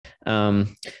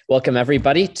Um, Welcome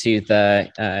everybody to the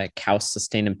KAUST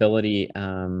Sustainability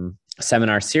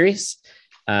Seminar Series.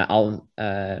 I'll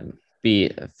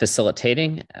be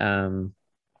facilitating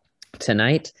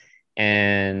tonight,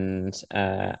 and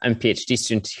I'm a PhD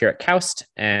student here at KAUST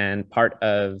and part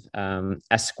of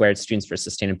S Squared Students for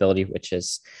Sustainability, which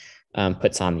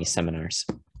puts on these seminars.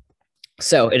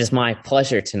 So it is my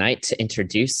pleasure tonight to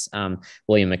introduce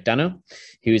William McDonough,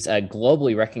 who's a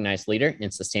globally recognized leader in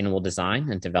sustainable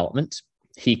design and development.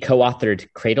 He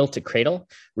co-authored Cradle to Cradle,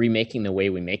 Remaking the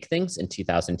Way We Make Things in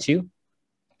 2002,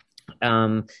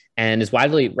 and is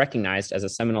widely recognized as a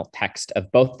seminal text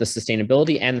of both the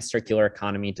sustainability and the circular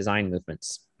economy design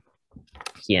movements.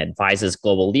 He advises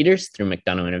global leaders through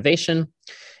McDonough Innovation,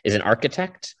 is an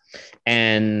architect,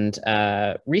 and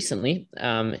recently,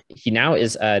 he now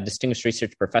is a distinguished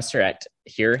research professor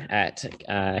here at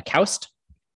KAUST,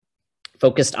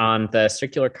 focused on the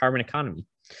circular carbon economy.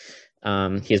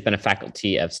 He has been a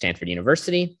faculty of Stanford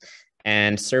University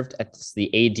and served as the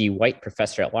A.D. White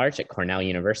Professor at Large at Cornell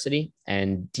University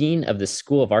and Dean of the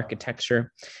School of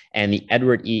Architecture and the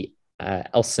Edward E.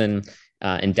 Elson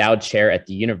Endowed Chair at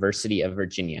the University of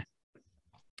Virginia.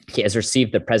 He has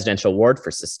received the Presidential Award for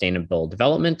Sustainable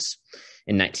Development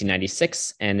in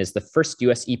 1996 and is the first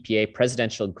US EPA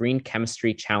Presidential Green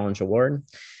Chemistry Challenge Award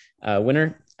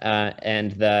winner,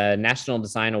 and the National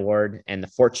Design Award and the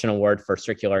Fortune Award for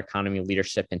Circular Economy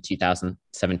Leadership in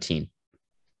 2017.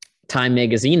 Time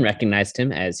magazine recognized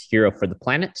him as Hero for the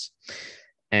Planet.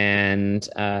 And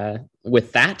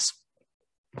with that,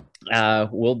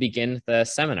 we'll begin the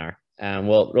seminar.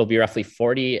 It'll be roughly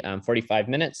 45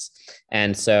 minutes.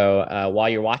 And so while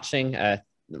you're watching,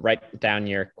 write down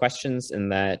your questions in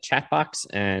the chat box,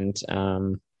 and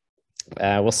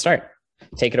we'll start.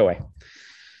 Take it away.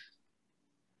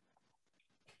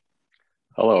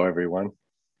 Hello, everyone.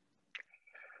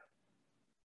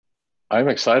 I'm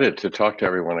excited to talk to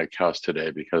everyone at KAUST today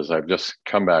because I've just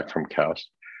come back from KAUST,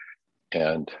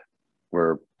 and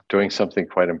we're doing something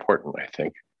quite important, I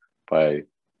think, by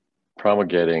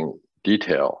promulgating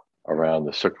detail around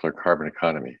the circular carbon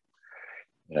economy.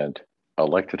 And I'd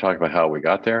like to talk about how we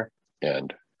got there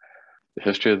and the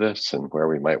history of this and where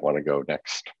we might want to go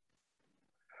next.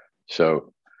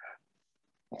 So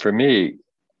for me,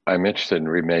 I'm interested in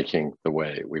remaking the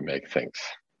way we make things.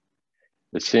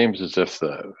 It seems as if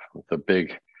the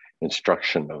big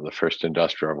instruction of the first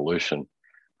industrial revolution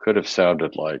could have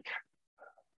sounded like,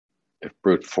 if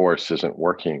brute force isn't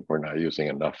working, we're not using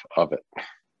enough of it.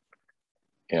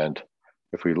 And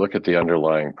if we look at the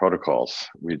underlying protocols,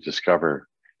 we discover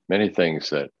many things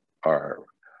that are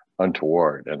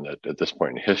untoward, and that at this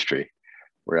point in history,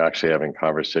 we're actually having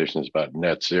conversations about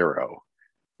net zero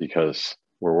because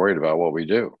we're worried about what we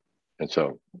do. And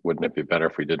so wouldn't it be better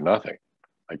if we did nothing?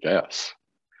 I guess.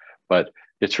 But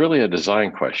it's really a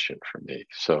design question for me.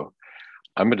 So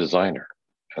I'm a designer,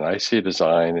 and I see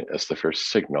design as the first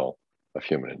signal of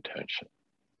human intention.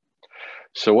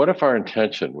 So what if our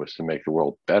intention was to make the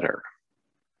world better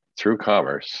through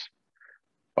commerce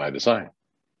by design?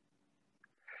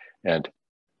 And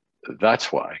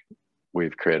that's why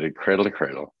we've created Cradle to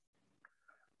Cradle,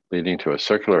 leading to a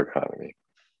circular economy,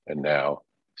 and now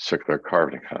circular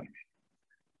carbon economy.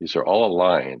 These are all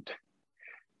aligned,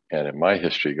 and in my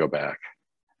history go back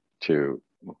to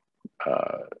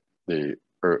the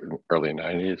early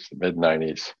 90s, the mid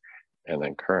 90s, and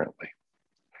then currently.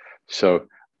 So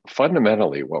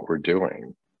fundamentally what we're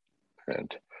doing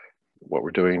and what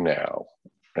we're doing now,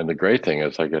 and the great thing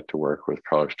is I get to work with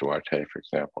Carlos Duarte, for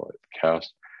example, at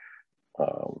KAUST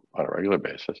on a regular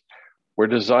basis. We're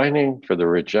designing for the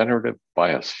regenerative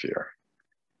biosphere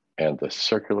and the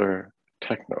circular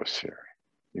technosphere.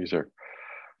 These are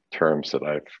terms that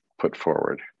I've put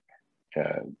forward,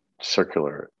 and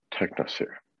circular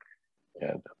technosphere.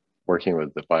 And working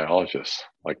with the biologists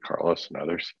like Carlos and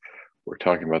others, we're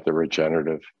talking about the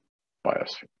regenerative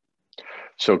biosphere.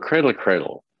 So Cradle to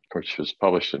Cradle, which was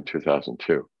published in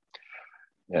 2002,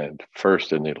 and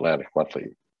first in the Atlantic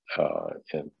Monthly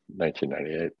in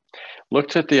 1998,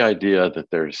 looks at the idea that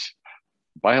there's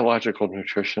biological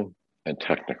nutrition and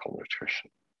technical nutrition.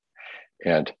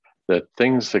 And that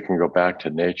things that can go back to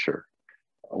nature,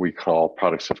 we call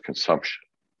products of consumption.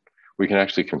 We can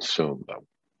actually consume them.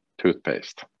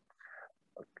 Toothpaste,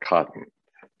 cotton,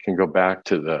 can go back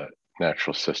to the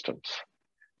natural systems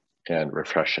and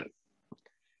refresh it.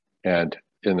 And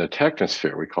in the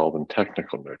technosphere, we call them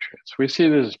technical nutrients. We see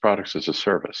these as products as a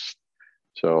service.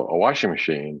 So a washing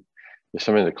machine is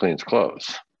something that cleans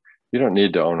clothes. You don't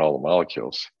need to own all the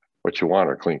molecules. What you want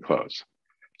are clean clothes.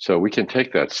 So we can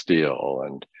take that steel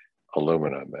and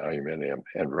aluminum, aluminum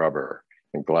and rubber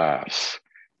and glass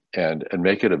and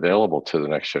make it available to the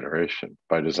next generation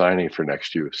by designing for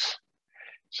next use.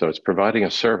 So it's providing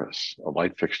a service. A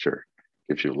light fixture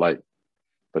gives you light,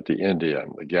 but the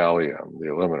indium, the gallium, the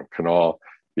aluminum can all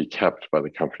be kept by the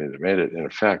company that made it in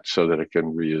effect so that it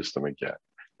can reuse them again.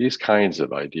 These kinds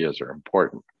of ideas are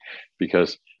important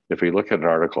because if we look at an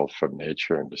article from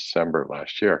Nature in December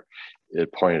last year,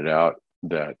 it pointed out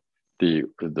that the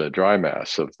dry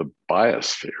mass of the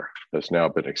biosphere has now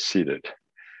been exceeded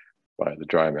by the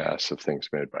dry mass of things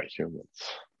made by humans.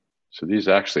 So these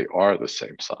actually are the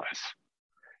same size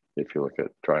if you look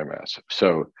at dry mass.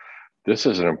 So this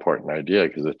is an important idea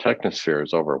because the technosphere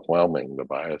is overwhelming the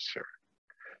biosphere.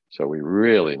 So we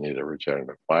really need a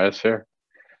regenerative biosphere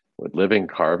with living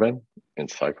carbon in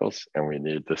cycles, and we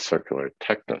need the circular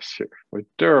technosphere with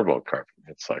durable carbon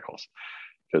in cycles,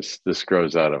 because this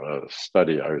grows out of a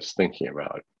study I was thinking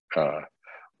about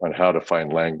on how to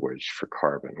find language for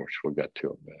carbon, which we'll get to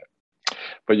in a minute.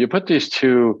 But you put these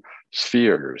two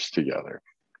spheres together,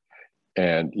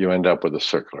 and you end up with a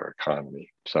circular economy.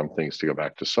 Some things to go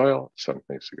back to soil, some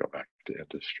things to go back to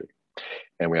industry.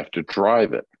 And we have to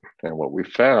drive it. And what we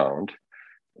found,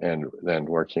 and then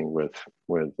working with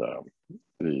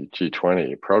the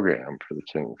G20 program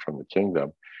from the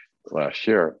kingdom last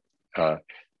year,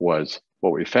 was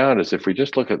what we found is if we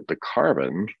just look at the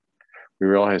carbon, we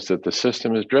realize that the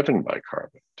system is driven by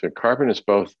carbon. So carbon is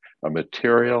both a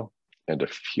material and a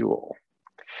fuel.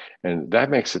 And that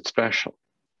makes it special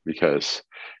because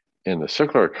in the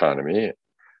circular economy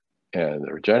and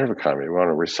the regenerative economy, we want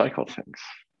to recycle things.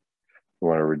 We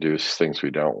want to reduce things we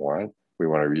don't want. We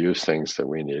want to reuse things that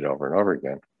we need over and over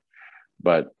again.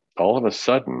 But all of a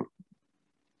sudden,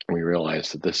 we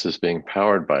realize that this is being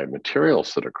powered by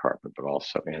materials that are carbon, but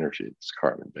also energy that's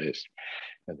carbon-based.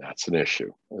 And that's an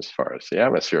issue as far as the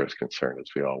atmosphere is concerned, as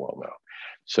we all well know.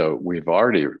 So we've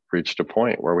already reached a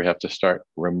point where we have to start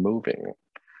removing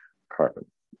carbon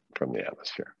from the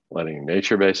atmosphere, letting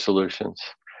nature-based solutions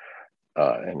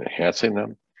and enhancing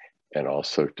them, and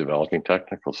also developing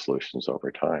technical solutions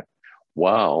over time,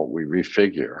 while we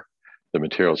refigure the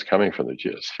materials coming from the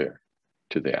geosphere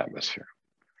to the atmosphere.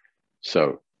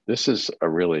 So this is a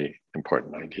really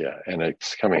important idea, and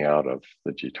it's coming out of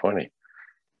the G20.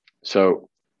 So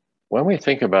when we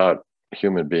think about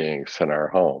human beings in our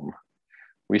home,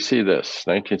 we see this,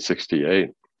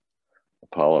 1968,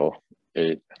 Apollo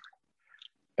 8,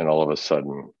 and all of a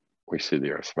sudden we see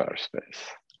the Earth from outer space.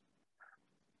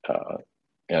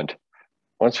 And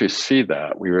once we see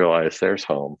that, we realize there's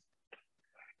home,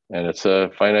 and it's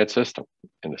a finite system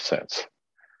in a sense.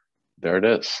 There it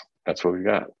is, that's what we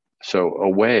got. So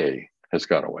away has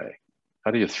gone away.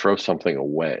 How do you throw something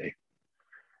away?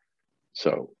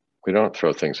 So we don't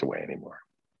throw things away anymore.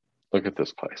 Look at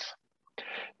this place.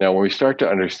 Now, when we start to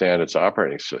understand its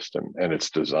operating system and its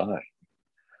design,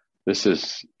 this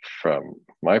is from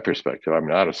my perspective, I'm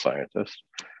not a scientist,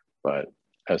 but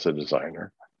as a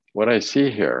designer, what I see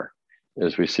here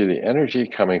is we see the energy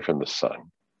coming from the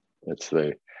sun. It's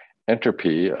the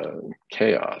entropy,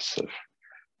 chaos of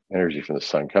energy from the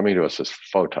sun coming to us as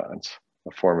photons,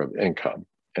 a form of income,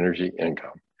 energy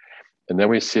income. And then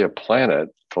we see a planet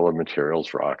full of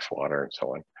materials, rocks, water, and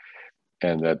so on.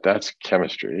 And that's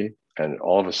chemistry. And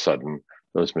all of a sudden,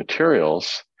 those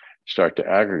materials start to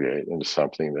aggregate into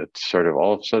something that sort of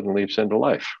all of a sudden leaps into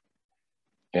life.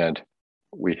 And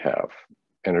we have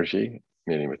energy,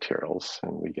 meaning materials,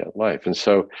 and we get life. And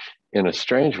so in a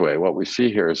strange way, what we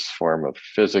see here is a form of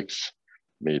physics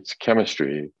meets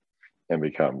chemistry and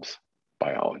becomes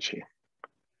biology.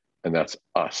 And that's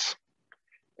us.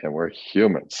 And we're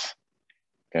humans.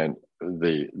 And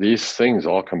these things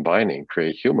all combining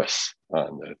create humus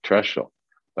on the terrestrial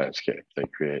landscape. They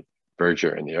create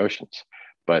verdure in the oceans.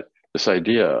 But this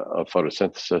idea of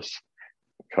photosynthesis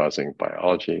causing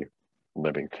biology,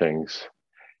 living things,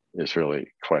 is really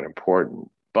quite important.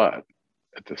 But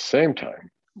at the same time,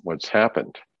 what's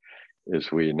happened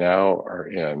is we now are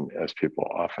in, as people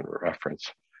often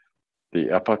reference,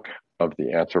 the epoch of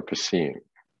the Anthropocene,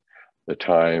 the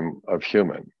time of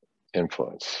human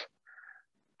influence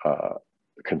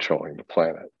controlling the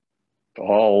planet.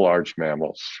 All large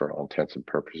mammals, for all intents and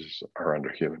purposes, are under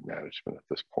human management at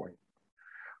this point.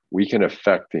 We can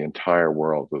affect the entire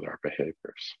world with our behaviors,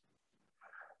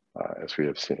 as we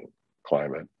have seen,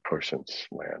 climate, oceans,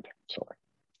 land, so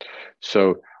on.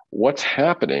 So what's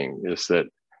happening is that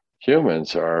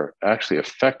humans are actually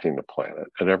affecting the planet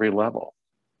at every level.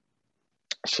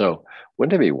 So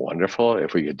wouldn't it be wonderful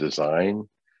if we could design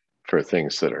for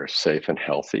things that are safe and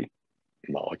healthy,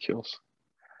 molecules?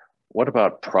 What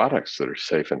about products that are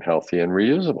safe and healthy and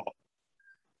reusable?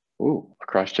 Ooh,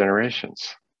 across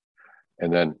generations.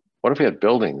 And then What if we had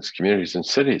buildings, communities, and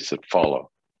cities that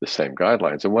follow the same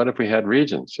guidelines? And what if we had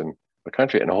regions in a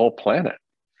country and a whole planet?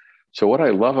 So what I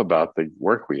love about the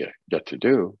work we get to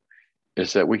do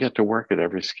is that we get to work at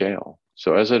every scale.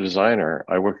 So as a designer,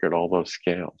 I work at all those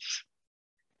scales,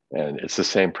 and it's the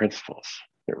same principles.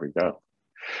 Here we go.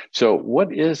 So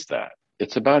what is that?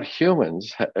 It's about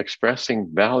humans expressing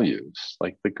values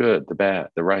like the good, the bad,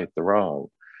 the right, the wrong,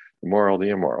 the moral, the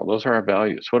immoral. Those are our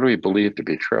values. What do we believe to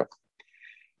be true?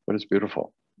 What is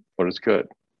beautiful? What is good?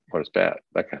 What is bad?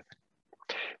 That kind of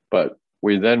thing. But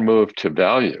we then move to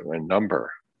value and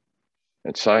number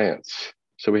and science.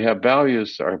 So we have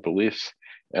values, our beliefs,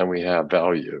 and we have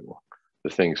value,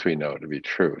 the things we know to be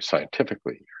true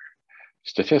scientifically,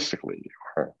 statistically,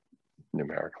 or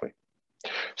numerically.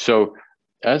 So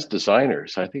as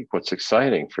designers, I think what's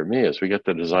exciting for me is we get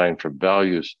to design from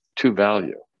values to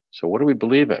value. So what do we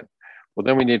believe in? Well,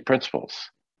 then we need principles.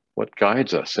 What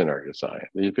guides us in our design?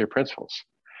 These are principles.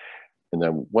 And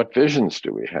then what visions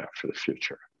do we have for the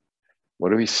future? What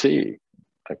do we see?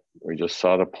 Like we just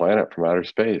saw the planet from outer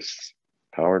space,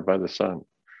 powered by the sun,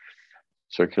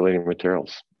 circulating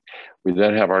materials. We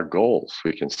then have our goals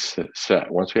we can set.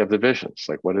 Once we have the visions,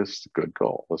 like what is the good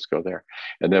goal? Let's go there.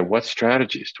 And then what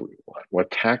strategies do we want?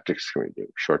 What tactics can we do?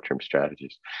 Short-term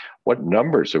strategies. What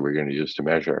numbers are we going to use to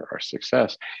measure our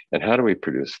success? And how do we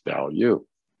produce value?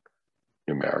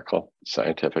 Numerical,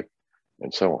 scientific,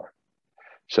 and so on.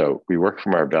 So we work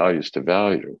from our values to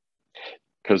value.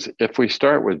 Because if we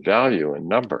start with value and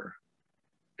number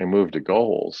and move to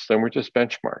goals, then we're just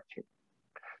benchmarking.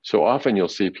 So often you'll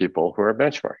see people who are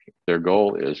benchmarking. Their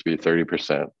goal is to be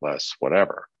 30% less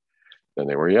whatever than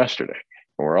they were yesterday.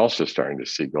 And we're also starting to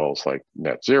see goals like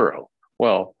net zero.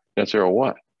 Well, net zero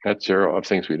what? Net zero of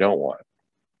things we don't want.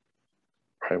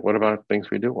 Right? What about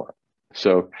things we do want?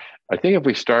 So I think if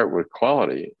we start with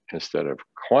quality instead of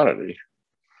quantity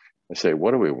and say,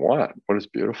 what do we want? What is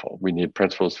beautiful? We need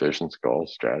principles, visions,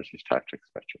 goals, strategies, tactics,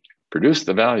 metrics. Produce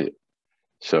the value.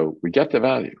 So we get the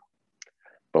value.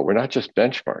 But we're not just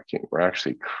benchmarking, we're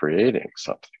actually creating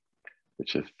something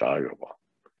which is valuable.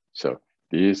 So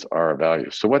these are our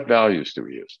values. So what values do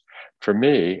we use? For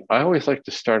me, I always like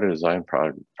to start a design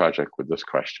project with this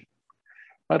question.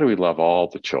 How do we love all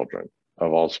the children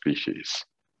of all species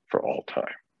for all time?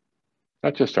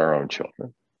 Not just our own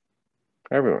children,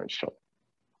 everyone's children.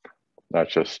 Not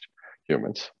just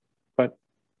humans, but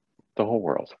the whole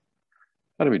world.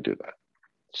 How do we do that?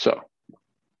 So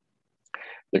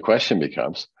the question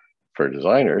becomes, for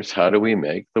designers, how do we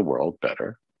make the world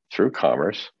better through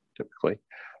commerce, typically,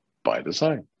 by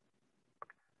design?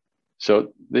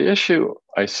 So the issue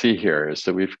I see here is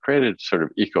that we've created sort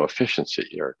of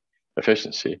eco-efficiency or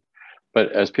efficiency,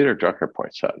 but as Peter Drucker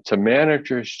points out, it's a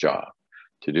manager's job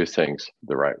to do things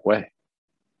the right way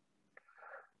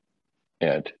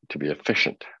and to be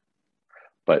efficient.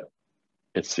 But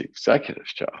it's the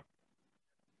executive's job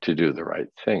to do the right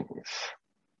things.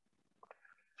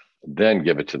 Then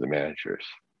give it to the managers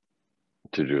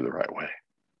to do the right way.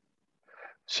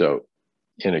 So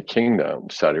in a kingdom,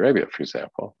 Saudi Arabia, for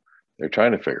example, they're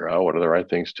trying to figure out what are the right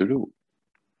things to do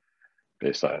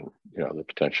based on the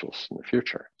potentials in the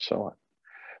future and so on.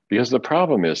 Because the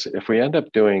problem is if we end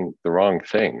up doing the wrong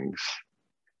things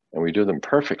and we do them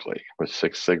perfectly with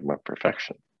Six Sigma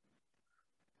perfection,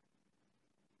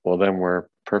 well, then we're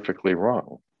perfectly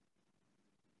wrong.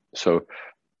 So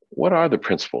what are the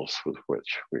principles with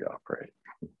which we operate?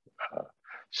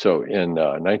 So in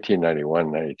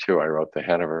 1991-92, I wrote the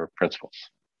Hanover Principles,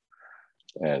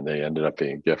 and they ended up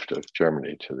being a gift of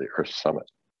Germany to the Earth Summit.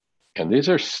 And these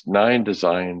are 9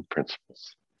 design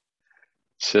principles.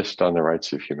 Insist on the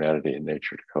rights of humanity and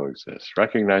nature to coexist.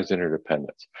 Recognize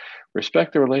interdependence.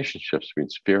 Respect the relationships between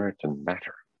spirit and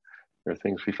matter. There are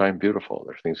things we find beautiful.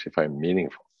 There are things we find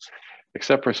meaningful.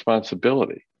 Accept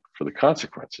responsibility for the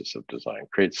consequences of design.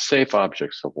 Create safe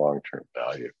objects of long-term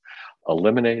value.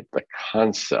 Eliminate the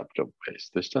concept of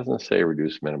waste. This doesn't say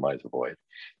reduce, minimize, avoid. It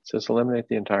says eliminate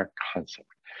the entire concept.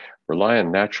 Rely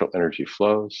on natural energy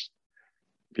flows.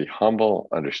 Be humble.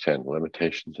 Understand the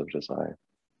limitations of design.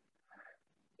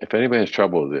 If anybody has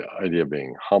trouble with the idea of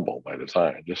being humble by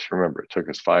design, just remember it took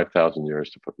us 5,000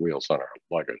 years to put wheels on our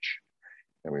luggage.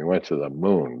 And we went to the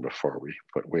moon before we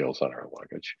put wheels on our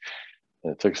luggage.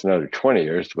 And it took us another 20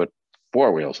 years to put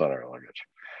 4 wheels on our luggage.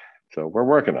 So we're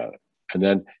working on it. And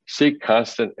then seek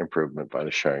constant improvement by the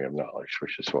sharing of knowledge,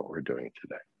 which is what we're doing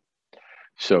today.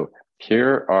 So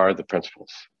here are the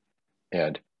principles.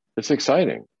 And it's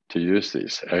exciting to use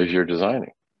these as you're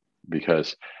designing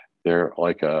because they're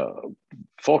like a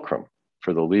fulcrum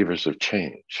for the levers of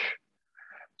change.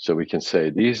 So we can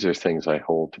say, these are things I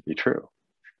hold to be true.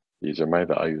 These are my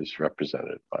values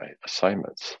represented by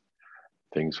assignments,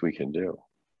 things we can do.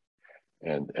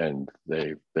 And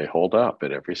they hold up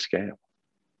at every scale.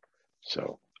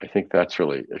 So I think that's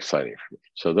really exciting for me.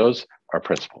 So those are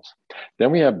principles.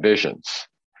 Then we have visions.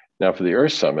 Now for the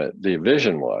Earth Summit, the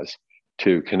vision was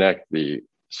to connect the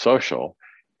social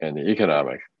and the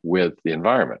economic with the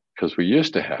environment, because we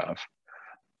used to have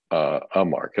a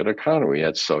market economy. We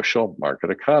had social market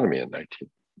economy in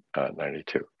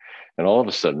 1992. And all of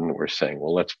a sudden we're saying,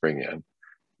 well, let's bring in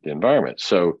the environment.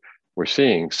 So we're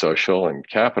seeing social and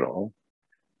capital,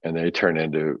 and they turn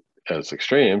into, as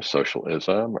extremes,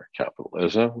 socialism or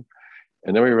capitalism.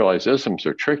 And then we realize isms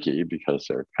are tricky because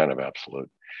they're kind of absolute.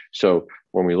 So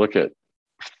when we look at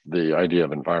the idea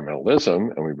of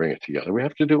environmentalism and we bring it together, we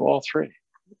have to do all three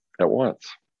at once.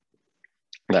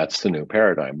 That's the new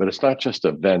paradigm. But it's not just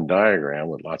a Venn diagram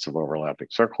with lots of overlapping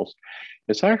circles.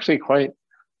 It's actually quite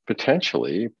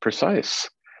potentially precise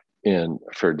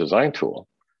for a design tool.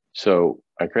 So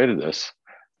I created this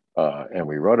and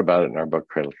we wrote about it in our book,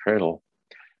 Cradle to Cradle.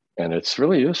 And it's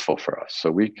really useful for us.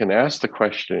 So we can ask the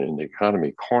question in the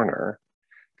economy corner,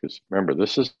 because remember,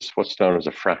 this is what's known as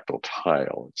a fractal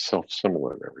tile. It's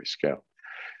self-similar at every scale.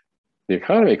 The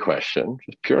economy question,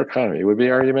 just pure economy, would be,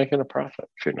 are you making a profit?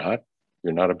 If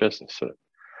you're not a business.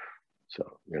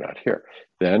 So you're not here.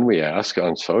 Then we ask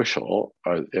on social,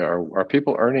 are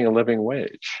people earning a living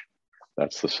wage?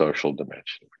 That's the social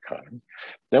dimension of economy.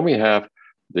 Then we have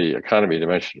the economy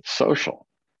dimension of social.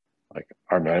 Like,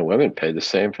 are men and women paid the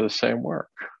same for the same work?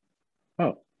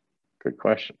 Oh, good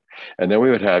question. And then we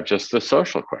would have just the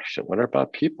social question. What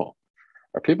about people?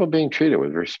 Are people being treated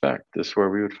with respect? This is where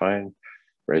we would find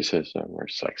racism or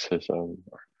sexism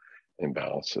or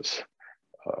imbalances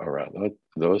around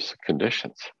those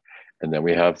conditions. And then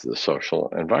we have the social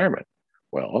environment.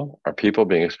 Well, are people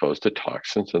being exposed to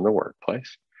toxins in the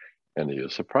workplace and the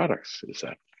use of products? Is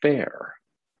that fair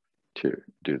to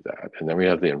do that? And then we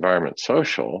have the environment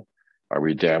social. Are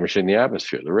we damaging the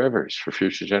atmosphere, the rivers for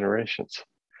future generations?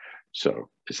 So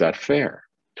is that fair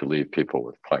to leave people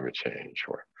with climate change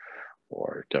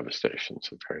or devastations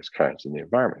of various kinds in the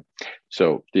environment?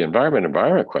 So the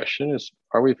environment question is,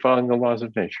 are we following the laws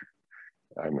of nature?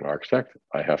 I'm an architect.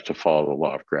 I have to follow the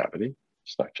law of gravity.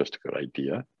 It's not just a good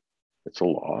idea. It's a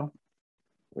law.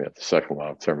 We have the second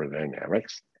law of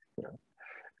thermodynamics.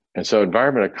 And so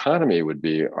environment economy would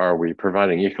be, are we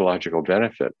providing ecological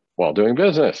benefit while doing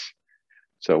business?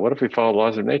 So what if we follow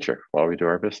laws of nature while we do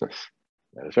our business?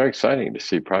 And it's very exciting to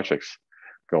see projects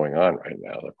going on right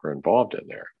now that we're involved in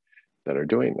there that are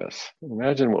doing this.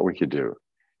 Imagine what we could do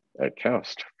at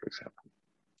KAUST, for example.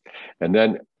 And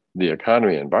then the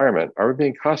economy environment, are we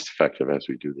being cost effective as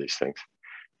we do these things?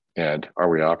 And are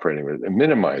we operating with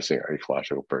minimizing our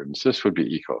ecological burdens? This would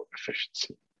be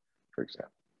eco-efficiency, for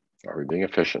example. Are we being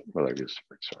efficient with our use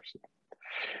of resources?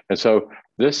 And so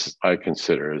this I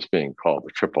consider as being called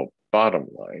the triple bottom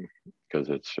line, because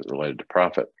it's related to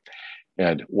profit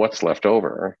and what's left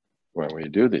over when we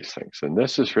do these things. And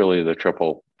this is really the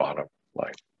triple bottom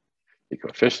line: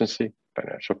 eco-efficiency,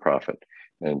 financial profit,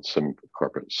 and some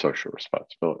corporate social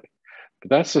responsibility. But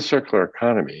that's the circular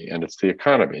economy, and it's the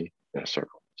economy in a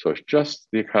circle. So it's just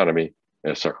the economy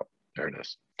in a circle. There it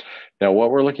is. Now,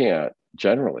 what we're looking at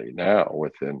generally now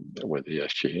with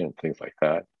ESG and things like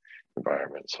that,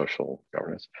 environment, social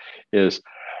governance, is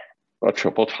a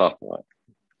triple top line.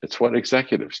 It's what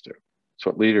executives do. It's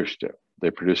what leaders do.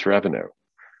 They produce revenue.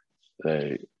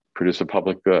 They produce a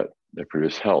public good. They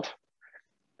produce health.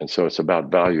 And so it's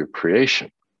about value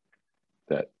creation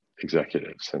that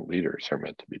executives and leaders are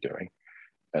meant to be doing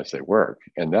as they work.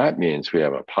 And that means we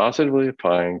have a positively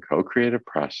defined co-creative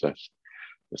process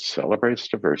that celebrates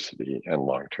diversity and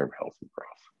long-term health and growth.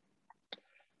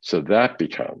 So that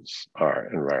becomes our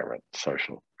environment,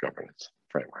 social governance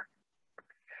framework.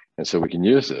 And so we can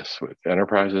use this with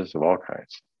enterprises of all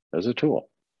kinds as a tool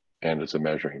and as a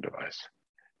measuring device.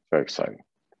 Very exciting.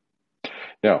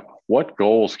 Now, what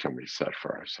goals can we set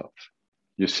for ourselves?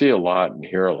 You see a lot and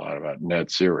hear a lot about net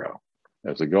zero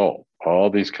as a goal. All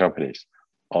these companies,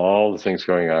 all the things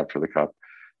going on for the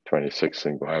COP26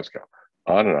 in Glasgow,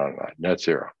 on and on and on, net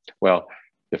zero. Well,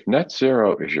 if net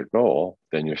zero is your goal,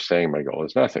 then you're saying my goal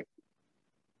is nothing.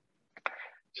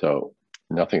 So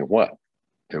nothing what?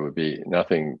 It would be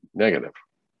nothing negative.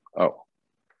 Oh,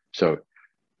 so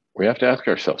we have to ask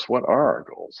ourselves, what are our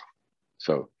goals?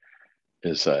 So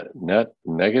is that net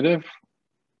negative?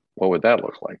 What would that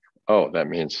look like? Oh, that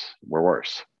means we're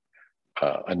worse.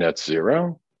 A net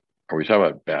zero? Are we talking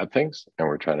about bad things and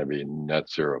we're trying to be net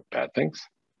zero bad things?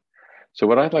 So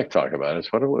what I'd like to talk about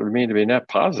is what it would mean to be net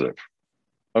positive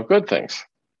of good things.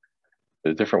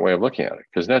 A different way of looking at it,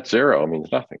 because net zero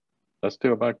means nothing. Let's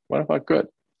do what about good?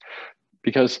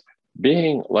 Because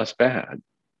being less bad,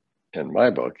 in my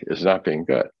book, is not being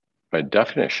good. By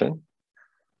definition,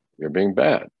 you're being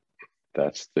bad.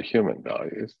 That's the human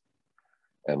values.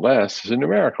 And less is a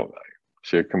numerical value.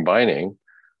 So you're combining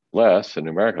less, a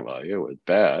numerical value, with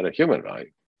bad, a human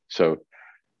value. So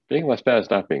being less bad is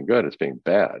not being good, it's being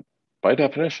bad. By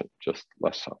definition, just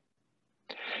less so.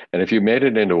 And if you made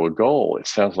it into a goal, it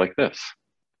sounds like this: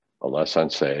 a less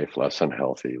unsafe, less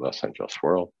unhealthy, less unjust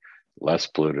world, less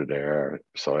polluted air,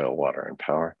 soil, water, and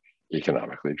power,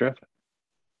 economically driven.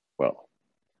 Well,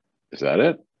 is that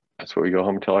it? That's what we go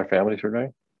home and tell our families we're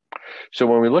doing? So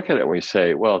when we look at it, we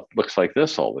say, well, it looks like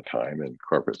this all the time in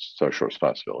corporate social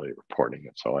responsibility reporting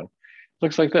and so on. It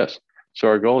looks like this. So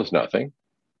our goal is nothing.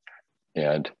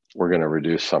 And we're going to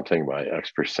reduce something by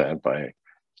X% by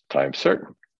time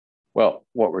certain. Well,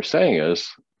 what we're saying is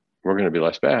we're going to be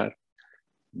less bad,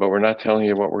 but we're not telling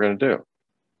you what we're going to do.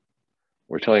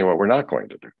 We're telling you what we're not going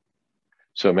to do.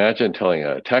 So imagine telling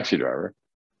a taxi driver,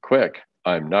 quick,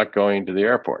 I'm not going to the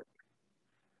airport.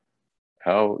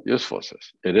 How useful is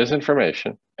this? It is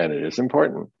information, and it is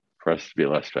important for us to be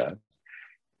less bad.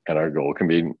 And our goal can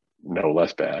be no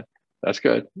less bad. That's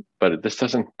good, but this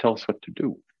doesn't tell us what to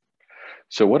do.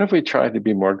 So what if we try to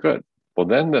be more good? Well,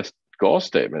 then this goal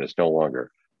statement is no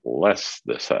longer less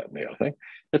this, that, and the other thing.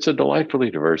 It's a delightfully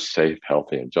diverse, safe,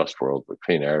 healthy, and just world with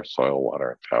clean air, soil,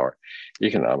 water, and power,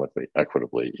 economically,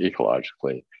 equitably,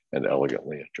 ecologically, and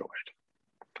elegantly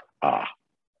enjoyed.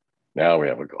 Now we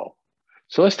have a goal.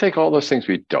 So let's take all those things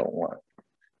we don't want,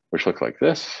 which look like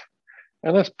this,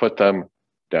 and let's put them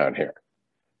down here.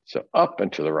 So up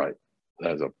and to the right,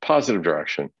 that's a positive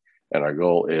direction, and our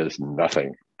goal is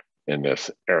nothing in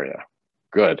this area.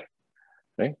 Good.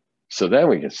 Okay. So then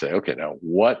we can say, okay, now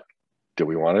what do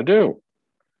we want to do?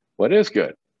 What is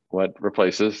good? What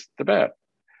replaces the bad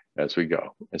as we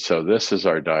go? And so this is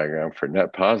our diagram for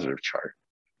net positive chart,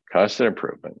 constant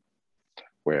improvement,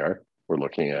 where we're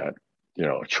looking at,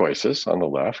 choices on the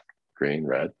left, green,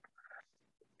 red,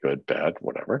 good, bad,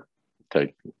 whatever.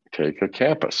 Take a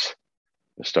campus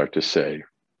and start to say,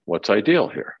 what's ideal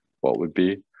here? What would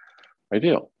be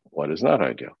ideal? What is not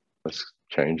ideal? Let's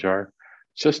change our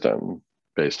system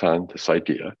based on this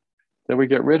idea that we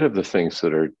get rid of the things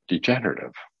that are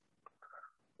degenerative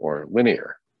or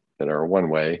linear, that are one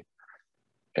way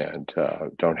and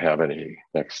don't have any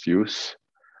next use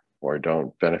or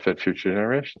don't benefit future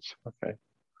generations. Okay.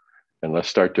 And let's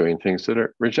start doing things that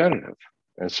are regenerative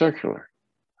and circular,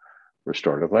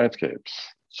 restorative landscapes,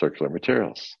 circular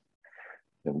materials,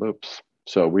 and loops.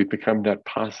 So we become net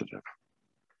positive.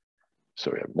 So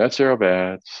we have net zero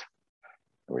bads,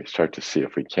 and we start to see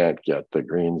if we can't get the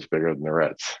greens bigger than the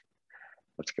reds.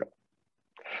 Let's go.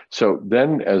 So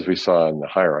then, as we saw in the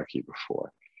hierarchy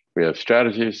before, we have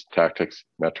strategies, tactics,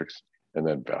 metrics, and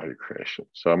then value creation.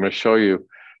 So I'm going to show you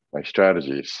my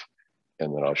strategies,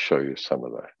 and then I'll show you some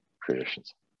of the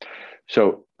creations.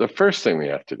 So the first thing we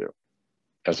have to do,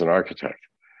 as an architect,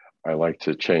 I like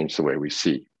to change the way we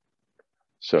see.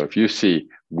 So if you see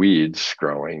weeds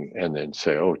growing and then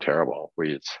say, oh, terrible,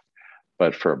 weeds.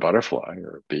 But for a butterfly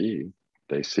or a bee,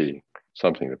 they see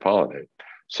something to pollinate.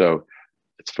 So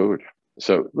it's food.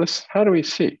 So how do we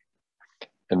see?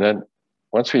 And then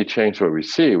once we change what we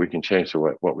see, we can change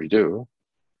what we do.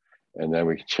 And then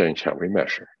we can change how we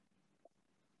measure.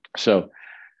 So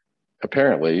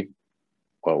apparently,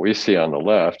 what we see on the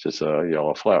left is a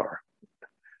yellow flower.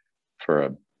 For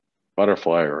a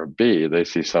butterfly or a bee, they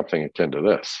see something akin to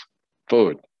this: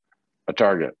 food, a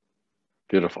target,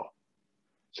 beautiful.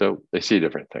 So they see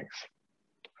different things.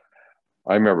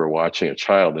 I remember watching a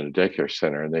child in a daycare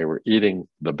center, and they were eating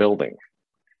the building.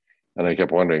 And I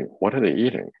kept wondering, what are they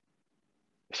eating?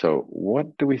 So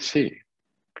what do we see?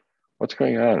 What's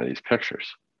going on in these pictures?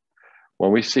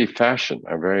 When we see fashion,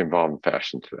 I'm very involved in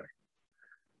fashion today.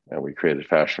 And we created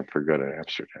Fashion for Good in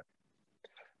Amsterdam.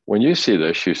 When you see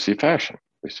this, you see fashion.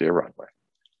 We see a runway.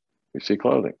 We see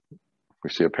clothing. We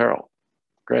see apparel.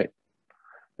 Great.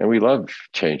 And we love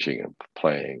changing and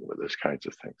playing with those kinds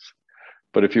of things.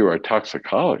 But if you were a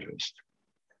toxicologist,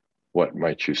 what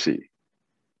might you see?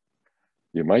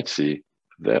 You might see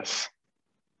this,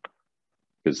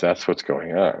 because that's what's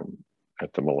going on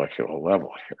at the molecular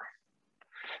level here,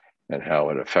 and how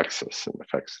it affects us and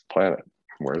affects the planet.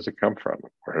 Where does it come from?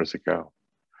 Where does it go?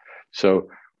 So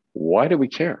why do we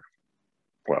care?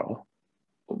 Well,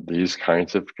 these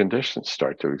kinds of conditions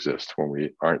start to exist when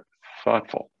we aren't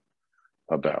thoughtful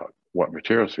about what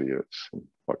materials we use and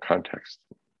what context,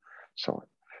 and so on.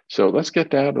 So let's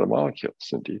get down to the molecules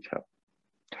in detail.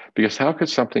 Because how could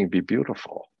something be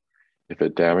beautiful if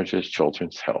it damages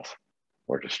children's health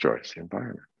or destroys the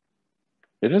environment?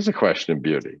 It is a question of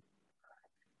beauty.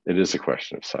 It is a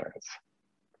question of science.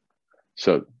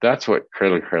 So that's what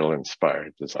Cradle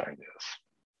inspired design is.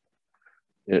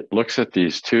 It looks at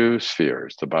these two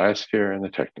spheres, the biosphere and the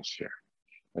technosphere.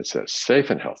 It says safe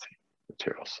and healthy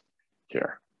materials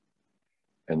here.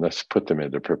 And let's put them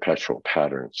into perpetual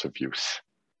patterns of use.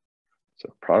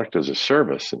 So product as a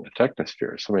service in the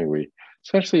technosphere is something we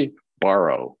essentially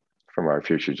borrow from our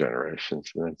future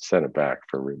generations and then send it back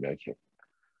for remaking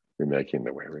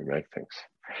the way we make things.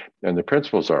 And the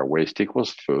principles are waste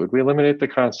equals food. We eliminate the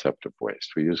concept of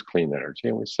waste. We use clean energy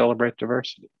and we celebrate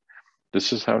diversity.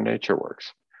 This is how nature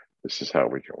works. This is how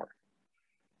we can work.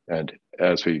 And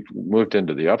as we moved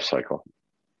into the upcycle,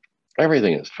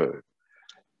 everything is food.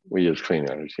 We use clean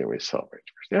energy and we celebrate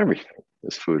diversity. Everything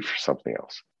is food for something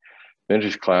else.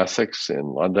 Vintage Classics in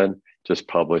London just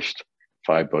published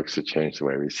 5 books that changed the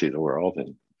way we see the world.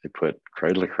 And they put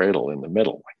Cradle to Cradle in the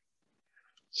middle,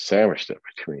 sandwiched it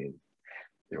between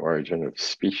the origin of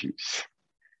species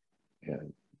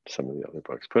and some of the other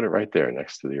books. Put it right there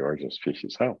next to the origin of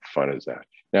species. How fun is that?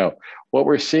 Now, what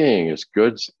we're seeing is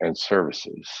goods and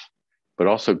services, but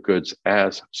also goods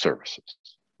as services,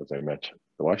 as I mentioned.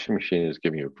 The washing machine is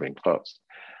giving you clean clothes.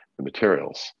 The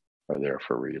materials are there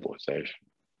for reutilization.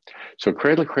 So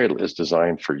Cradle to Cradle is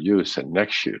designed for use and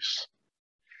next use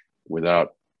without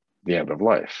the end of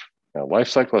life. Now, life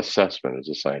cycle assessment is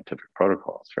a scientific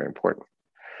protocol. It's very important.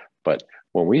 But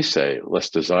when we say, let's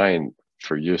design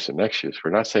for use and next use,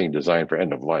 we're not saying design for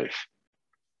end of life,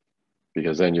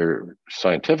 because then you're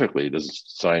scientifically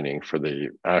designing for the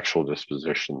actual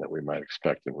disposition that we might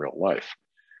expect in real life,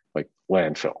 like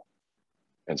landfill,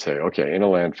 and say, okay, in a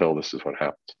landfill, this is what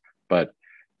happens. But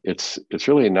it's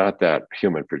really not that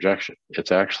human projection.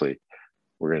 It's actually,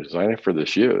 we're going to design it for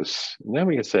this use. And then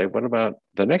we can say, what about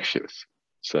the next use?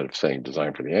 Instead of saying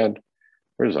design for the end,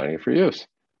 we're designing it for use.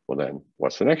 Well, then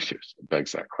what's the next use? It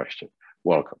begs that question.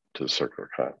 Welcome to the circular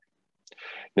economy.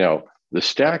 Now, the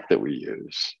stack that we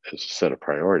use as a set of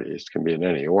priorities can be in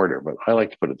any order, but I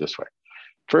like to put it this way.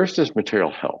 First is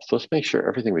material health. Let's make sure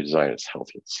everything we design is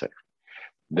healthy and safe.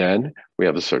 Then we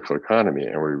have the circular economy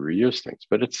and we reuse things,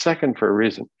 but it's second for a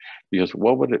reason, because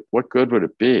what good would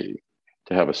it be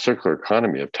to have a circular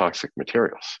economy of toxic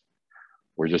materials?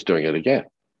 We're just doing it again.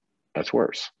 That's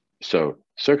worse. So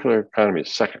circular economy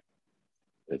is second.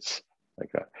 It's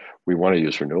like we want to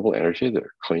use renewable energy that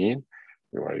are clean.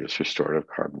 We want to use restorative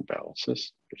carbon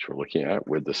balances, which we're looking at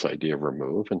with this idea of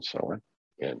remove and so on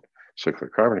in circular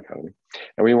carbon economy.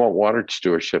 And we want water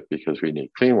stewardship because we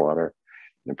need clean water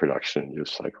in production and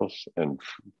use cycles and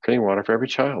clean water for every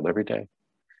child every day.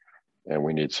 And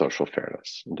we need social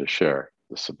fairness and to share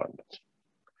this abundance.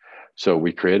 So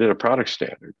we created a product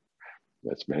standard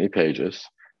that's many pages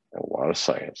and a lot of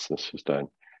science. This was done.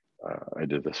 I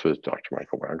did this with Dr.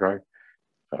 Michael Weingart,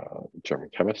 German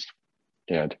chemist,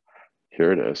 and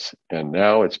here it is. And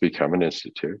now it's become an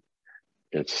institute.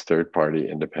 It's third-party,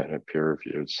 independent,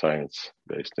 peer-reviewed,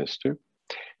 science-based institute,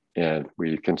 and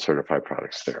we can certify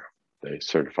products there. They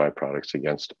certify products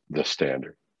against the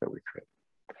standard that we create.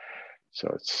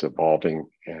 So it's evolving,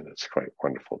 and it's quite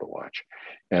wonderful to watch.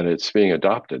 And it's being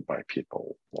adopted by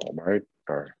people. Walmart,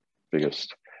 our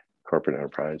biggest corporate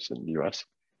enterprise in the US,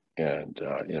 and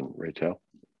in retail.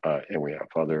 And we have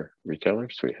other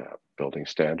retailers. We have building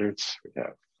standards. We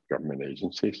have government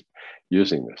agencies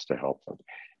using this to help them.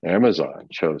 Amazon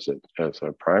chose it as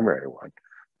a primary one,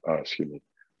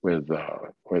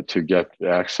 to get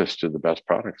access to the best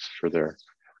products for their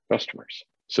customers.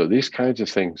 So these kinds of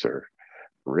things are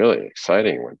really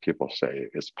exciting when people say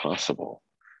it's possible,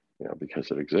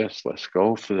 because it exists. Let's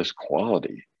go for this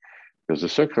quality, because the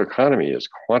circular economy is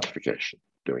quantification,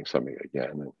 doing something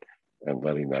again and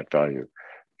letting that value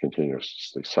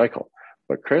continuously cycle.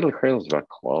 But Cradle to Cradle is about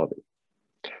quality.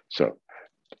 So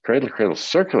Cradle to Cradle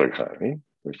circular economy,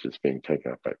 which is being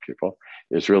taken up by people,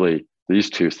 is really these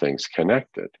two things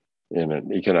connected in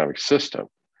an economic system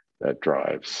that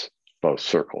drives both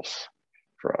circles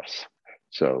for us.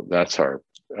 So that's our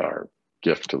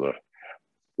gift to the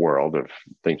world of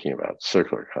thinking about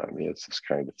circular economy. It's this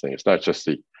kind of thing. It's not just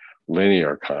the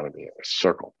linear economy of a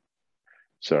circle.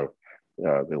 So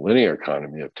the linear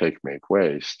economy of take, make,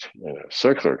 waste in a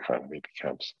circular economy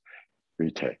becomes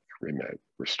retake, remake,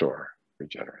 restore,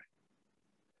 regenerate.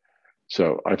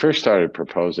 So I first started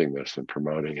proposing this and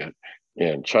promoting it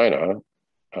in China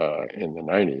in the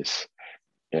 90s.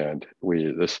 And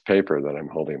this paper that I'm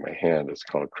holding in my hand is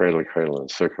called Cradle to Cradle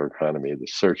and Circular Economy, the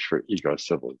Search for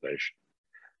Eco-Civilization.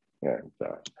 And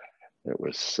it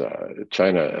was,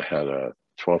 China had a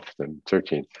 12th and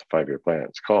 13th five-year plan.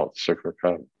 It's called Circular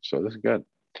Economy. So this is good.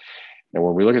 And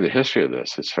when we look at the history of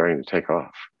this, it's starting to take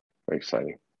off. very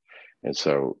exciting. And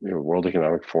so, World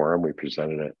Economic Forum, we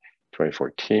presented it in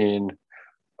 2014.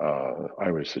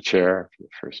 I was the chair for the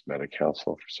first Meta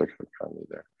Council for Circular Economy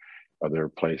there. Other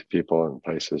people and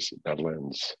places,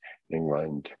 Netherlands,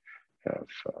 England, have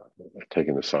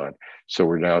taken this on. So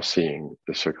we're now seeing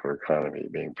the circular economy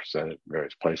being presented in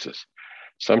various places.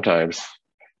 Sometimes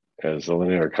as a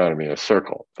linear economy in a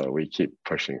circle, but we keep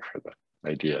pushing for the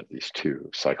idea of these two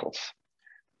cycles.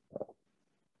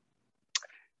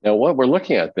 Now, what we're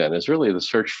looking at then is really the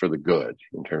search for the good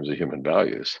in terms of human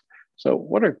values. So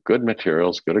what are good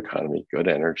materials, good economy, good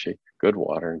energy, good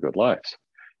water, and good lives?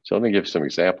 So let me give some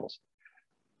examples.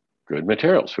 Good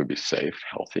materials would be safe,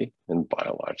 healthy, and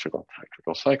biological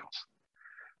technical cycles.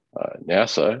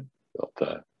 NASA built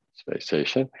the space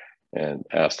station and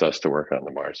asked us to work on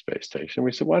the Mars space station.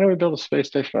 We said, why don't we build a space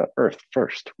station on Earth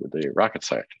first with the rocket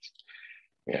scientists?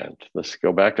 And let's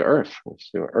go back to Earth. Let's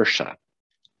do an Earth shot.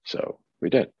 So we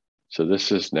did. So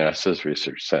this is NASA's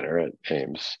research center at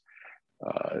Ames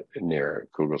near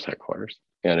Google's headquarters.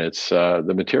 And it's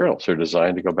the materials are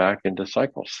designed to go back into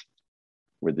cycles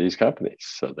with these companies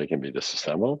so they can be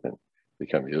disassembled and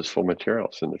become useful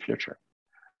materials in the future.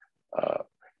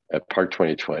 At Park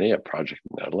 2020, a project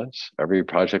in the Netherlands, every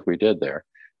project we did there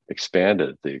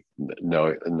expanded the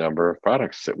number of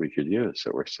products that we could use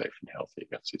that were safe and healthy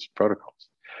against these protocols.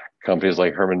 Companies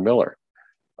like Herman Miller,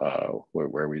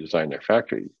 where we designed their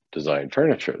factory, designed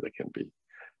furniture that can be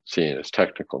seen as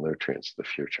technical nutrients of the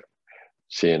future.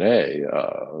 C&A,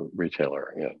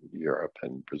 retailer in Europe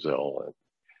and Brazil, and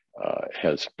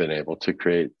has been able to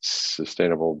create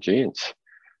sustainable jeans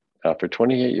for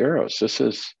 28 euros. This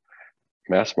is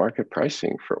mass market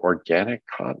pricing for organic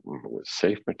cotton with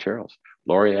safe materials.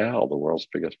 L'Oreal, the world's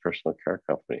biggest personal care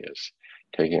company, is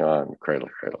taking on Cradle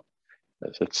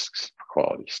as its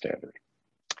quality standard.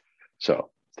 So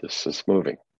this is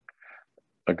moving.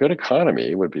 A good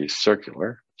economy would be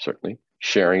circular, certainly,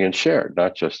 sharing and shared,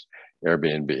 not just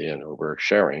Airbnb and Uber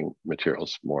sharing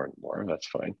materials more and more, that's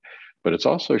fine. But it's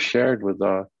also shared with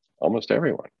almost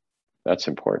everyone. That's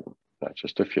important, not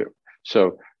just a few.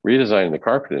 So redesigning the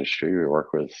carpet industry, we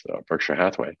work with Berkshire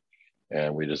Hathaway,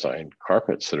 and we design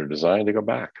carpets that are designed to go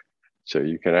back. So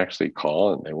you can actually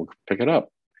call and they will pick it up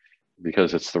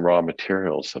because it's the raw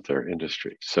materials of their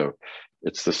industry. So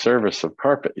it's the service of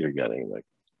carpet you're getting, like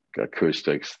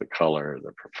acoustics, the color,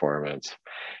 the performance,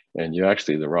 and you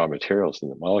actually, the raw materials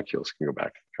and the molecules can go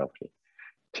back to the company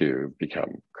to become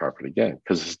carpet again,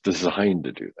 because it's designed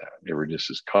to do that. It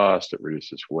reduces cost, it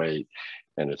reduces weight,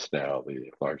 and it's now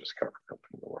the largest carpet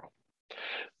company in the world.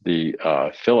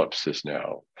 The Philips is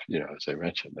now, as I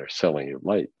mentioned, they're selling you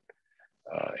light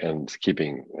and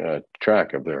keeping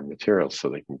track of their materials so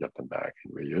they can get them back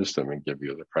and reuse them and give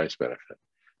you the price benefit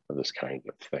of this kind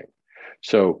of thing.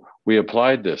 So we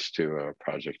applied this to a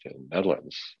project in the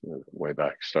Netherlands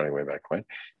starting way back when,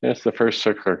 and it's the first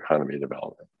circular economy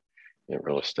development in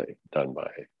real estate done by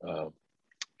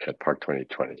at Park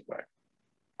 2020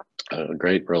 by a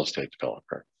great real estate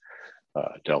developer,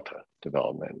 Delta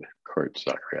Development, Kurt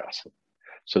Zachariasen.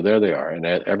 So there they are, and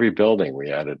at every building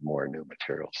we added more new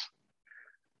materials.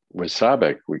 With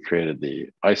SABIC, we created the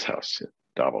Ice House in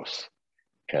Davos,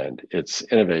 and it's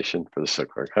innovation for the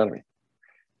circular economy.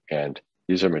 And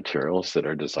these are materials that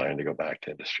are designed to go back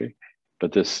to industry,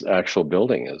 but this actual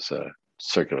building is a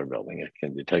circular building. It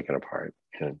can be taken apart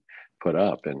and put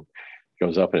up, and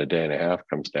goes up in a day and a half,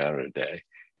 comes down in a day,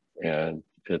 and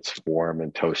it's warm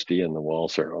and toasty, and the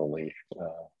walls are only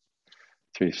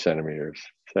 3 centimeters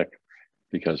thick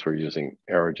because we're using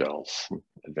aerogels,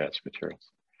 advanced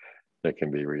materials that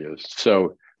can be reused.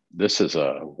 So this is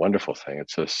a wonderful thing.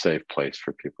 It's a safe place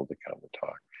for people to come and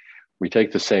talk. We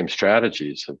take the same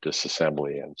strategies of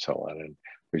disassembly and so on, and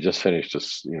we just finished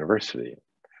this university in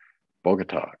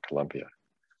Bogota, Colombia,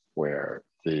 where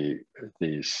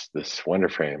this wonder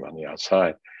frame on the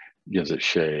outside gives it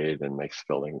shade and makes the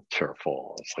building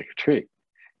cheerful. It's like a tree.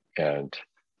 And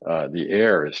the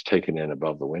air is taken in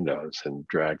above the windows and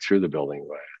dragged through the building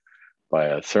by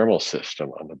a thermal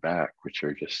system on the back, which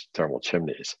are just thermal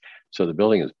chimneys. So the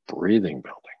building is breathing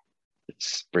building.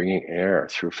 It's bringing air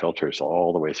through filters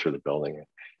all the way through the building and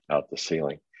out the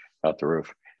ceiling, out the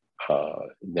roof,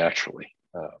 naturally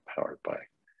powered by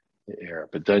the air.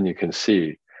 But then you can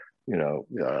see,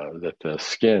 that the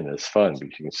skin is fun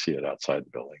because you can see it outside the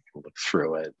building and look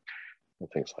through it and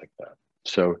things like that.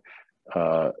 So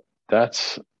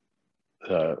that's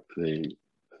the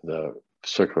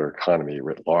circular economy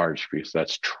writ large, because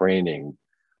that's training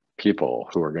people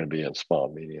who are going to be in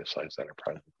small, medium-sized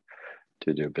enterprises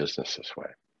to do business this way.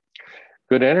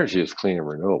 Good energy is clean and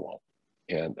renewable.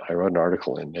 And I wrote an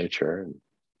article in Nature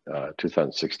in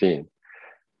 2016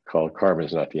 called Carbon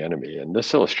is Not the Enemy. And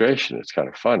this illustration is kind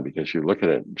of fun because you look at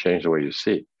it and change the way you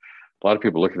see. A lot of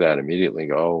people look at that immediately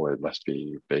and go, oh, it must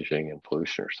be Beijing and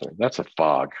pollution or something. That's a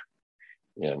fog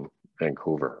in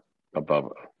Vancouver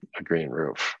above a green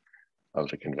roof of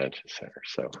the convention center.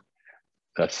 So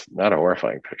that's not a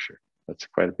horrifying picture. That's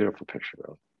quite a beautiful picture,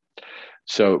 really.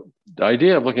 So the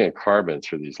idea of looking at carbon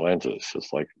through these lenses is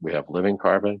like we have living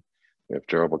carbon, we have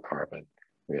durable carbon,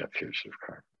 we have fugitive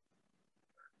carbon.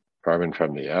 Carbon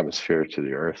from the atmosphere to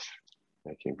the earth,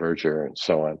 making verdure and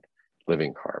so on,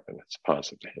 living carbon, it's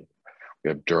positive behavior. We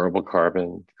have durable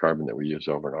carbon, carbon that we use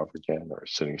over and over again, or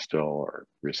sitting still, or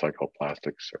recycled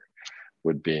plastics, or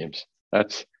wood beams.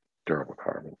 That's durable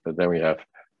carbon. But then we have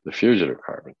the fugitive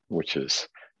carbon, which is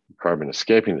carbon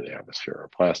escaping to the atmosphere, or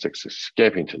plastics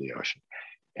escaping to the ocean.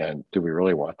 And do we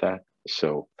really want that?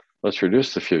 So let's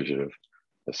reduce the fugitive,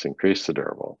 let's increase the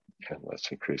durable, and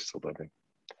let's increase the living.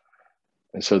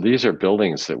 And so these are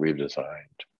buildings that we've designed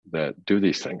that do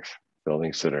these things,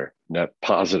 buildings that are net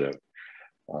positive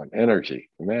on energy,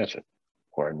 imagine,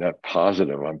 or net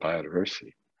positive on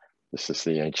biodiversity. This is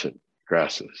the ancient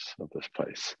grasses of this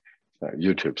place,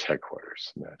 YouTube's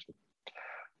headquarters, imagine.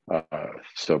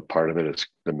 So part of it is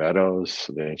the meadows,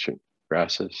 the ancient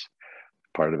grasses,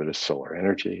 part of it is solar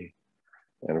energy,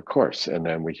 and of course, and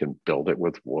then we can build it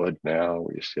with wood now,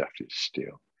 we used to have to use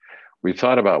steel. We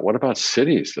thought about, what about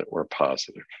cities that were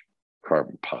positive,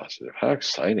 carbon positive? How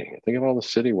exciting. Think of all the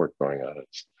city work going on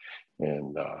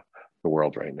in the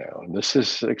world right now. And this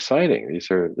is exciting.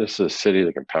 This is a city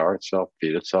that can power itself,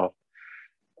 feed itself,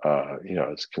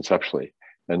 it's conceptually.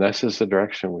 And this is the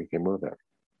direction we can move in.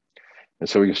 And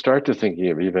so we can start to thinking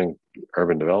of even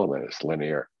urban development as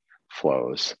linear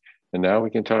flows. And now we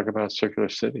can talk about circular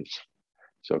cities.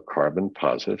 So carbon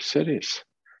positive cities.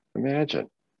 Imagine,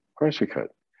 of course we could.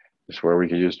 It's where we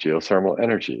can use geothermal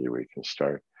energy. We can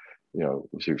start,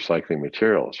 recycling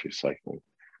materials, recycling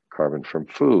carbon from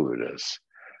food as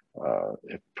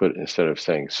instead of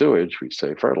saying sewage, we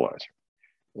say fertilizer.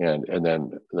 And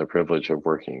then the privilege of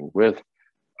working with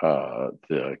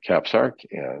the KAUST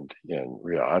and in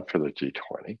Riyadh for the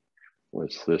G20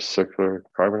 was this circular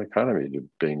carbon economy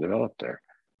being developed there.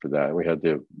 For that, we had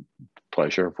the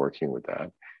pleasure of working with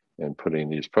that and putting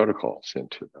these protocols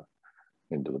into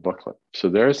the booklet. So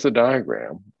there's the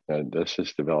diagram, and this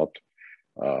is developed.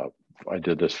 I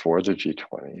did this for the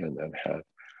G20 and then had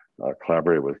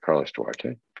collaborated with Carlos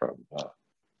Duarte from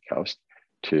KAUST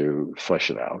to flesh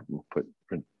it out and put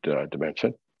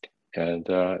dimension. And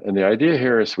the idea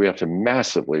here is we have to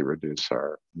massively reduce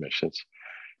our emissions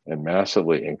and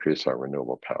massively increase our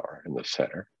renewable power in the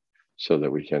center so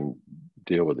that we can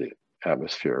deal with the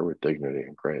atmosphere with dignity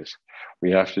and grace.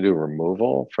 We have to do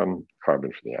removal from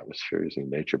carbon from the atmosphere using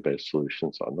nature-based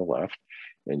solutions on the left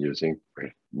and using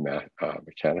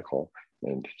mechanical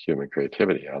and human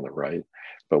creativity on the right.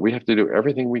 But we have to do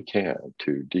everything we can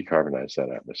to decarbonize that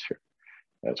atmosphere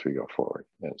as we go forward.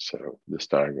 And so this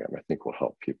diagram, I think, will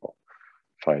help people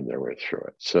find their way through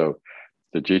it. So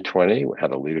the G20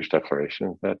 had a leaders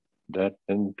declaration that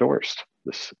endorsed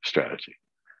this strategy,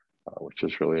 which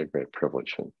is really a great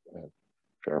privilege and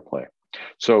fair play.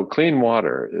 So clean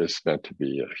water is meant to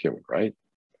be a human right.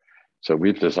 So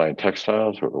we've designed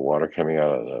textiles where the water coming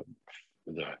out of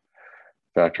the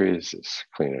factories is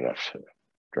clean enough to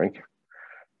drink.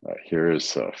 Here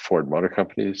is Ford Motor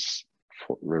Company's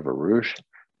River Rouge,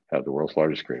 had the world's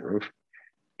largest green roof,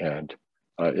 and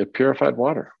it purified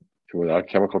water without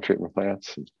chemical treatment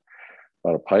plants. And a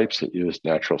lot of pipes. It used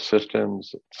natural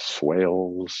systems,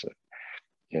 swales,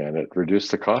 and it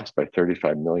reduced the cost by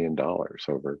 $35 million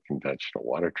over conventional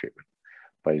water treatment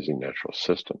by using natural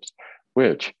systems,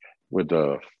 which with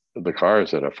the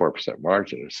cars at a 4%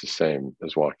 margin, it's the same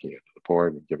as walking into the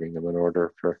board and giving them an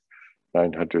order for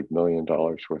 $900 million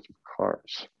worth of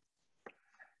cars.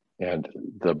 And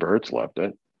the birds loved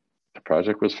it. The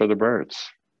project was for the birds,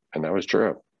 and that was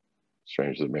true.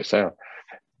 Strange as it may sound.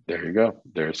 There you go.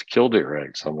 There's killdeer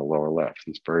eggs on the lower left.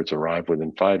 These birds arrived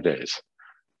within 5 days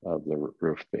of the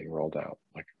roof being rolled out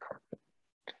like a carpet.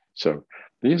 So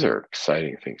these are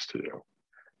exciting things to do.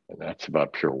 And that's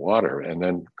about pure water. And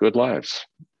then good lives.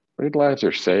 Good lives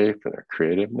are safe and they're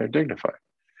creative and they're dignified.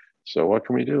 So what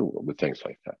can we do with things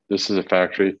like that? This is a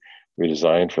factory we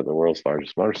designed for the world's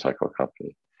largest motorcycle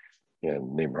company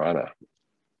in Nimrana,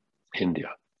 India,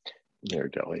 near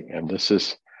Delhi. And this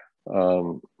is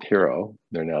Hero.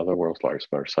 They're now the world's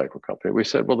largest motorcycle company. We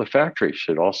said, well, the factory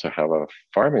should also have a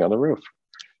farming on the roof.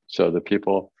 So the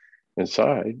people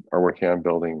inside are working on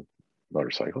building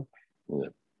motorcycle, and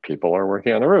the people are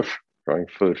working on the roof, growing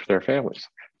food for their families.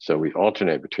 So we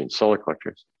alternate between solar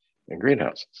collectors and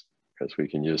greenhouses. because we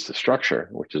can use the structure,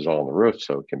 which is all on the roof,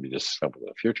 so it can be disassembled in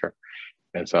the future,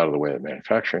 and it's out of the way of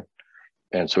manufacturing.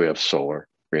 And so we have solar,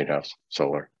 greenhouse,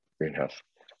 solar, greenhouse.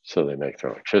 So they make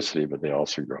their electricity, but they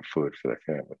also grow food for their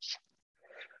families.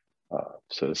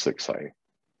 So this is exciting.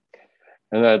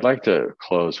 And I'd like to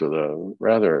close with a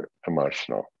rather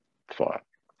emotional thought.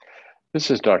 This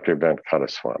is Dr.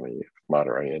 Venkateswamy of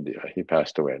Madurai, India. He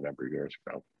passed away a number of years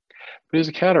ago. But he's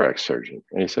a cataract surgeon.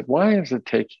 And he said, why does it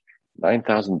take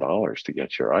 $9,000 to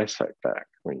get your eyesight back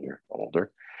when you're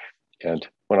older? And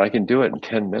when I can do it in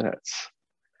 10 minutes,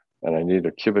 and I need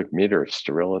a cubic meter of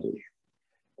sterility.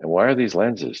 And why are these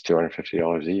lenses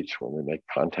 $250 each when we make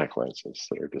contact lenses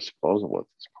that are disposable at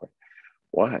this point?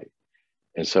 Why?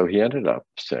 And so he ended up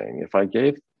saying, if I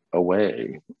gave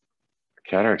away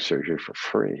cataract surgery for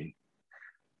free,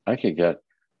 I could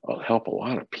help a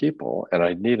lot of people, and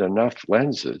I'd need enough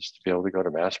lenses to be able to go to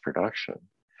mass production.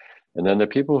 And then the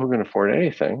people who can afford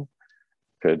anything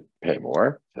could pay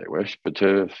more if they wish, but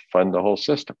to fund the whole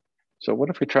system. So what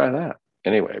if we try that?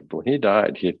 Anyway, when he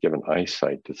died, he had given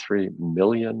eyesight to 3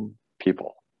 million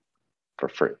people for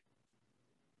free.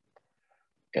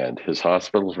 And his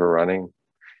hospitals were running.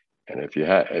 And if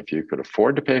you could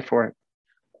afford to pay for it,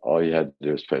 all you had to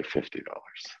do was pay $50.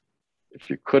 If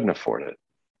you couldn't afford it,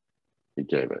 he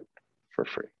gave it for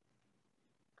free.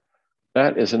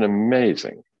 That is an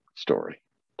amazing story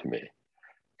to me,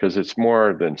 because it's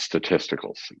more than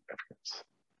statistical significance.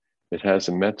 It has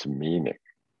immense meaning.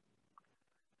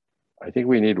 I think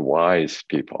we need wise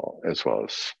people as well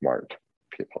as smart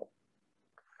people.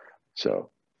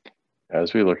 So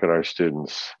as we look at our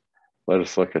students, let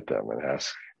us look at them and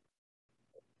ask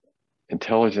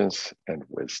intelligence and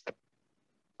wisdom.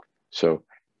 So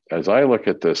as I look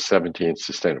at the 17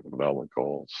 Sustainable Development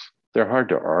Goals, they're hard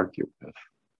to argue with.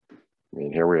 I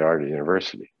mean, here we are at a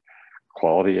university,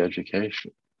 quality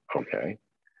education, okay.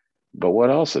 But what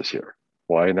else is here?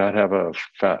 Why not have a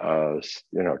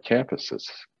campus that's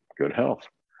good health?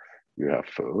 You have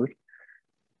food,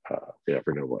 you have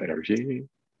renewable energy,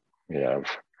 you have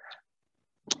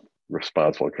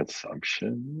responsible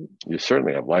consumption. You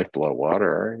certainly have life below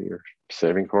water. You're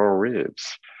saving coral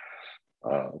reefs,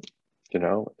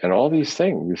 and all these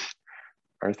things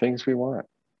are things we want.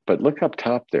 But look up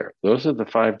top there. Those are the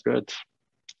 5 goods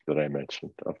that I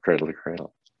mentioned of Cradle to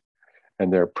Cradle.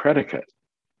 And they're predicate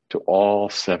to all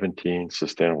 17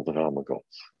 Sustainable Development Goals.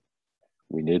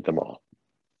 We need them all.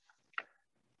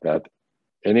 That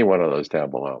any one of those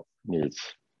down below needs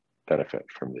benefit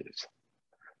from these.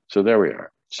 So there we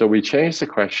are. So we changed the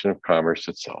question of commerce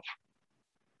itself.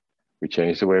 We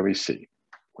changed the way we see.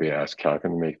 We ask, how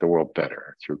can we make the world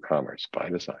better through commerce by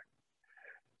design?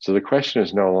 So the question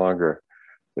is no longer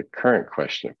the current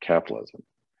question of capitalism.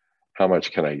 How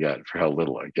much can I get for how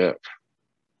little I give?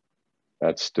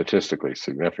 That's statistically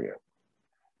significant,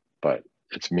 but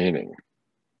its meaning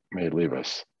may leave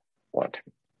us wanting.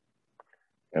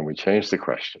 And we changed the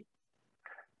question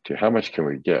to how much can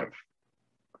we give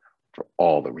for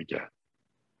all that we get?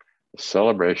 A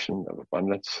celebration of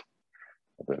abundance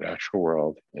of the natural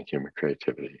world and human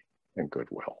creativity and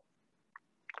goodwill.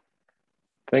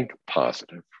 Think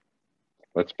positive.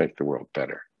 Let's make the world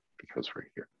better because we're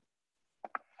here.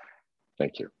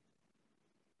 Thank you.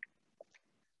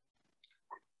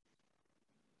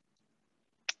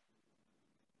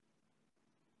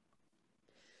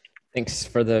 Thanks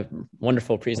for the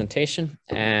wonderful presentation,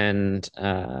 and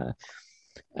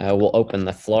we'll open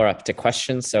the floor up to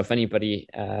questions. So if anybody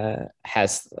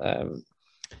has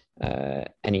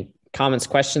any comments,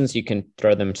 questions, you can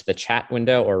throw them to the chat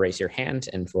window or raise your hand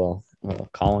and we'll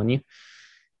call on you.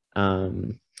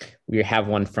 We have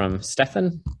one from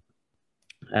Stefan.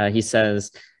 He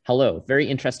says, hello, very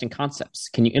interesting concepts.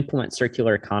 Can you implement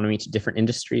circular economy to different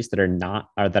industries that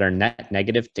are net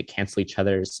negative to cancel each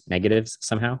other's negatives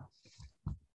somehow?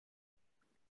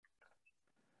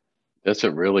 That's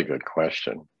a really good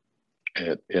question.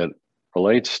 It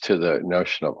relates to the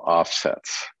notion of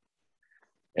offsets.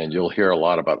 And you'll hear a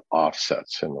lot about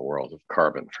offsets in the world of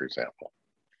carbon, for example.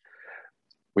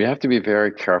 We have to be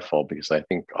very careful because I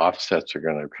think offsets are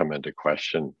going to come into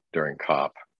question during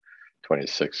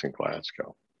COP26 in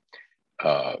Glasgow.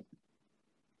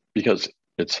 Because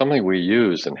it's something we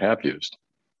use and have used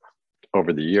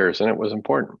over the years, and it was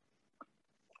important.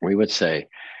 We would say,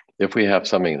 if we have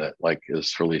something that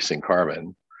is releasing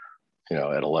carbon,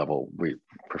 at a level we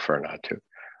prefer not to,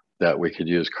 that we could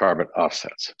use carbon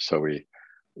offsets. So we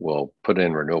will put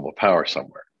in renewable power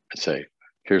somewhere and say,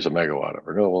 here's a megawatt of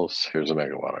renewables, here's a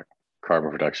megawatt of carbon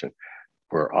production.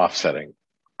 We're offsetting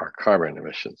our carbon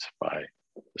emissions by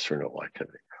this renewable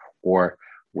activity. Or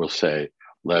we'll say,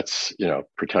 let's,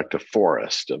 protect a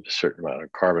forest of a certain amount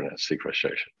of carbon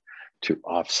sequestration to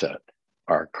offset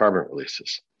our carbon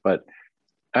releases. But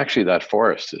actually that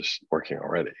forest is working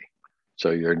already.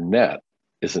 So your net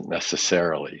isn't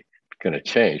necessarily going to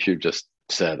change. You just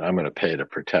said, I'm going to pay to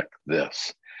protect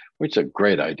this, which is a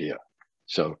great idea.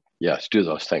 So yes, do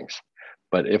those things.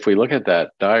 But if we look at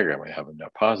that diagram, I have a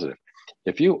net positive.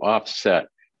 If you offset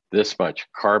this much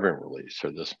carbon release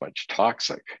or this much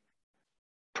toxic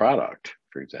product,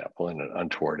 for example, in an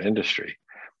untoward industry,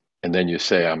 and then you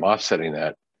say, I'm offsetting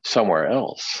that somewhere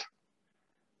else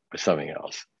with something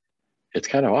else, it's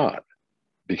kind of odd,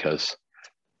 because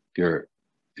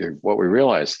what we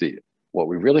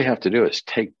really have to do is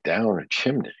take down a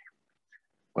chimney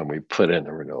when we put in the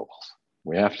renewables.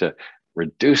 We have to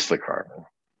reduce the carbon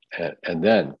and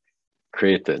then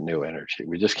create the new energy.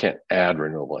 We just can't add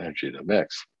renewable energy to the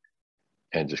mix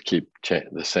and just keep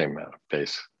the same amount of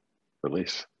base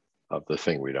release of the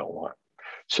thing we don't want.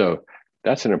 So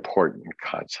that's an important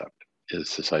concept,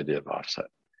 is this idea of offset.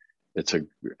 It's an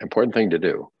important thing to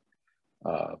do,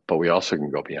 but we also can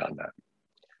go beyond that.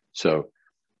 So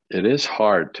it is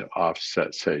hard to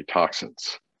offset, say,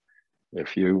 toxins.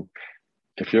 If you're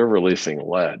releasing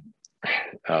lead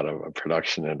out of a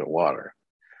production into water,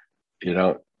 you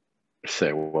don't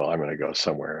say, well, I'm going to go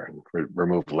somewhere and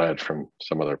remove lead from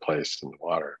some other place in the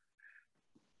water,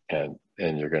 and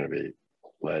you're going to be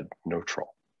lead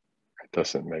neutral. It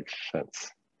doesn't make sense.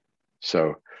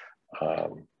 So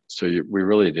we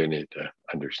really do need to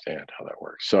understand how that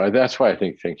works. So that's why I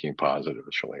think thinking positive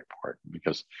is really important,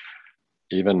 because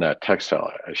even that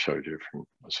textile I showed you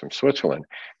was from Switzerland,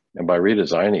 and by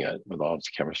redesigning it with all its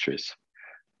chemistries,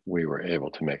 we were able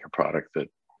to make a product that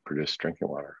produced drinking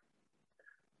water,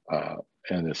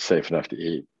 and it's safe enough to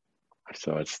eat.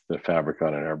 So it's the fabric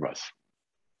on an Airbus.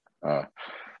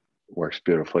 Works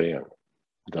beautifully and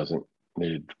doesn't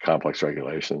need complex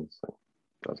regulations, and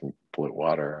doesn't pollute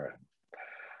water.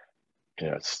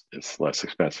 It's less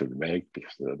expensive to make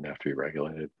because it doesn't have to be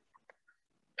regulated,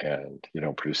 and you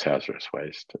don't produce hazardous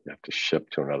waste. You have to ship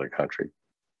to another country,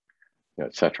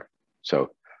 etc.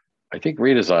 So I think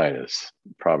redesign is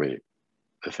probably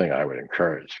the thing I would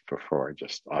encourage before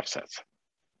just offsets.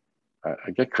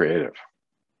 I get creative,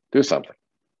 do something.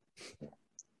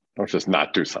 Don't just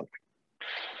not do something.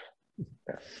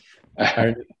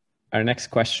 Yeah. Our next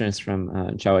question is from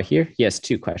Jawahir. He has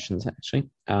two questions, actually.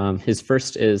 His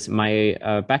first is, my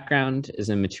background is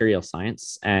in material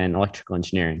science and electrical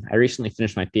engineering. I recently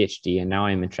finished my PhD, and now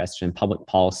I'm interested in public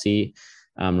policy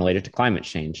related to climate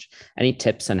change. Any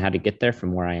tips on how to get there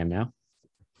from where I am now?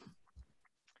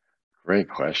 Great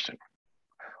question.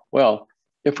 Well,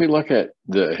 if we look at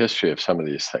the history of some of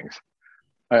these things,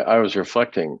 I was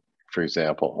reflecting, for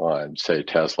example, on, say,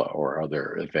 Tesla or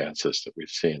other advances that we've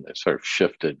seen that sort of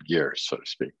shifted gears, so to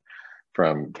speak,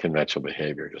 from conventional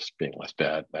behavior just being less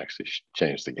bad and actually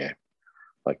changed the game.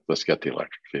 Like, let's get the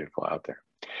electric vehicle out there.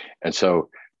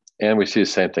 And we see the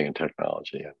same thing in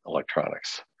technology and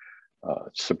electronics.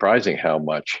 It's surprising how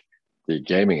much the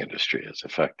gaming industry has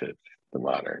affected the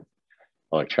modern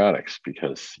electronics,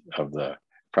 because of the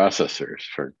processors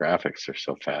for graphics are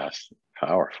so fast and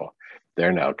powerful.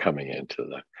 They're now coming into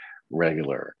the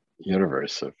regular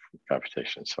universe of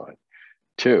computation and so on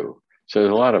too. So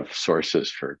there's a lot of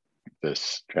sources for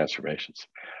this transformations.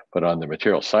 But on the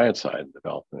material science side,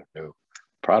 development of new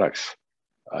products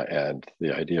and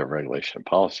the idea of regulation and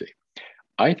policy,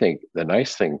 I think the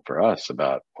nice thing for us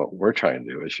about what we're trying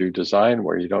to do is you design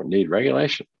where you don't need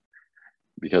regulation,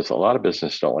 because a lot of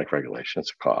businesses don't like regulation.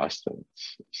 It's a cost and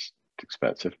it's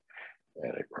expensive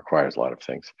and it requires a lot of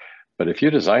things. But if you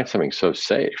design something so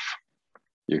safe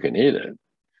you can eat it,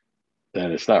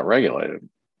 then it's not regulated.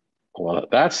 Well,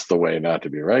 that's the way not to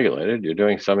be regulated. You're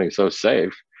doing something so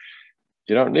safe,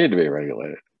 you don't need to be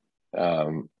regulated.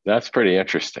 That's pretty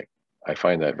interesting. I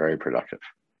find that very productive.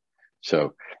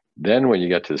 So then when you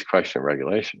get to this question of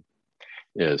regulation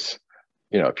is,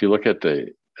 if you look at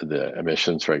the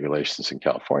emissions regulations in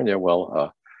California,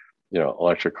 well,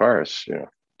 electric cars,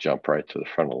 jump right to the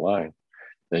front of the line.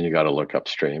 Then you got to look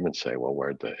upstream and say, well,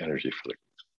 where'd the energy for the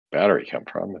battery come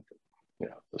from?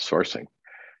 The sourcing.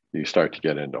 You start to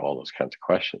get into all those kinds of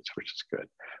questions, which is good.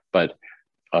 But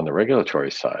on the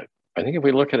regulatory side, I think if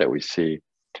we look at it, we see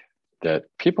that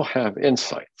people have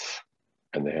insights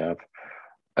and they have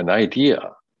an idea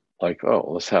like,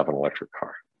 oh, let's have an electric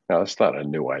car. Now, that's not a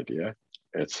new idea.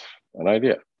 It's an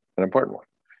idea, an important one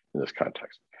in this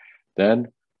context. Then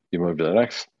you move to the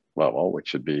next level,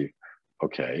 which would be,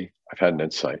 okay, I've had an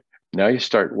insight. Now you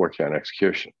start working on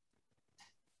execution.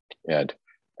 And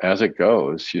as it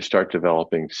goes, you start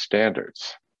developing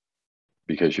standards,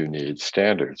 because you need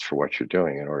standards for what you're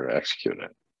doing in order to execute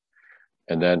it.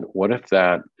 And then what if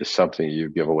that is something you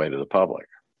give away to the public?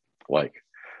 Like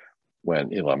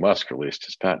when Elon Musk released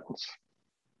his patents.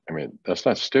 I mean, that's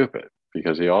not stupid,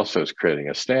 because he also is creating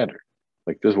a standard.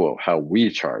 Like, this is how we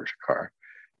charge a car.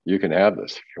 You can have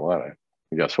this if you want it.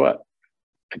 And guess what?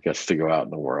 It gets to go out in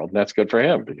the world, and that's good for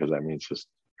him, because that means his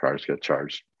cars get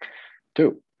charged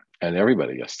too. And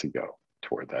everybody gets to go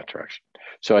toward that direction.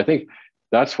 So I think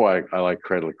that's why I like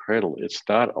Cradle to Cradle. It's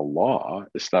not a law,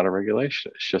 it's not a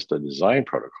regulation, it's just a design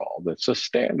protocol that's a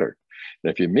standard.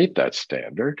 And if you meet that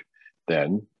standard,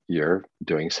 then you're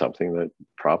doing something that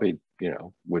probably,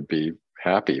 would be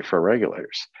happy for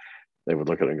regulators. They would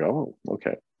look at it and go, oh,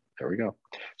 okay, there we go.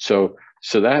 So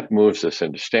that moves us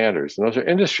into standards, and those are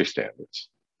industry standards.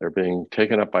 They're being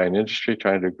taken up by an industry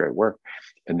trying to do great work.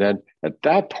 And then at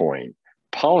that point,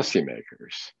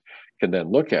 policymakers can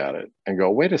then look at it and go,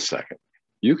 wait a second,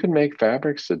 you can make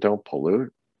fabrics that don't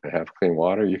pollute and have clean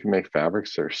water. You can make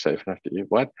fabrics that are safe enough to eat.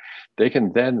 What? They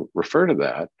can then refer to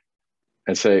that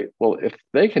and say, well, if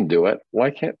they can do it,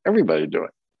 why can't everybody do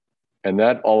it? And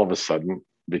that all of a sudden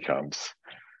becomes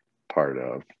part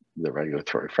of the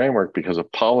regulatory framework, because the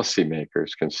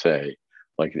policymakers can say,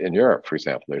 like in Europe, for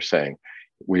example, they're saying,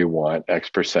 we want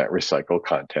X% recycled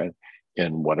content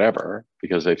in whatever,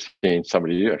 because they've seen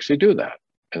somebody actually do that.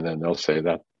 And then they'll say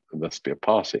that must be a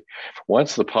policy.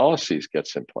 Once the policies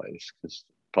gets in place, because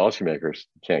policymakers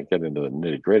can't get into the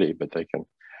nitty gritty, but they can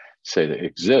say that it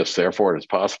exists, therefore it is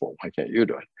possible. Why can't you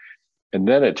do it? And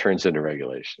then it turns into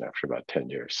regulation after about 10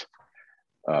 years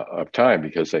of time,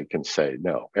 because they can say,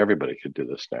 no, everybody could do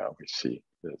this now. We see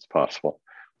that it's possible.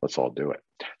 Let's all do it.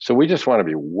 So we just want to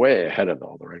be way ahead of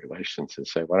all the regulations and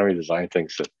say, why don't we design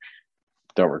things that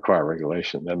don't require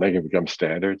regulation? Then they can become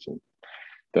standards, and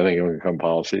then they can become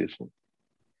policies. And,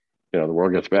 the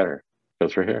world gets better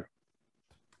because we're here.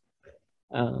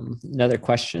 Another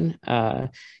question.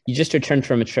 You just returned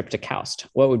from a trip to KAUST.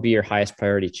 What would be your highest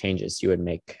priority changes you would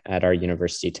make at our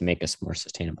university to make us more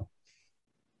sustainable?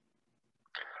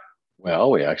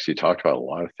 Well, we actually talked about a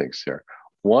lot of things here.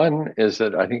 One is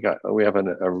that I think we have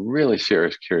a really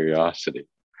serious curiosity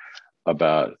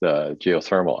about the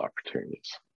geothermal opportunities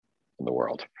in the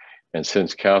world. And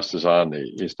since KAUST is on the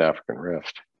East African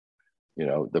Rift,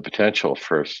 the potential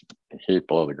for heat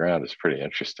below the ground is pretty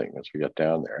interesting as we get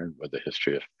down there. And with the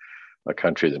history of a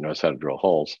country that knows how to drill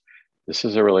holes, this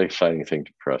is a really exciting thing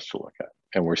for us to look at.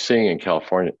 And we're seeing in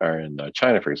California, or in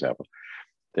China, for example,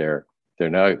 they're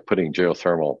now putting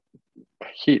geothermal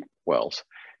heat wells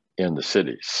in the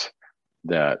cities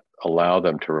that allow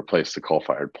them to replace the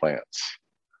coal-fired plants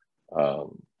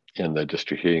in the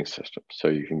district heating system. So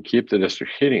you can keep the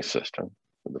district heating system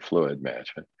with the fluid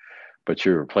management, but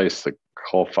you replace the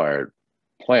coal-fired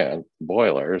plant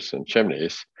boilers and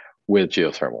chimneys with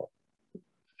geothermal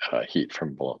heat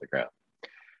from below the ground.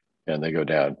 And they go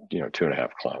down, 2.5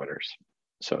 kilometers.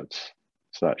 So it's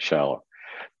not shallow.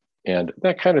 And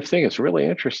that kind of thing is really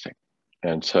interesting.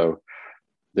 And so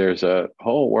there's a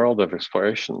whole world of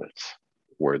exploration that's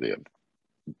worthy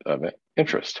of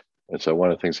interest. And so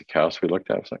one of the things at KAUST we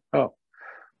looked at was like, oh,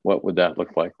 what would that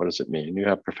look like? What does it mean? You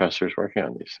have professors working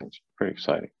on these things. Pretty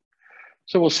exciting.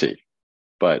 So we'll see.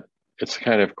 But it's the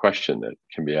kind of question that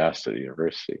can be asked at a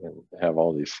university and have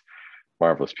all these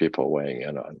marvelous people weighing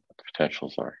in on what the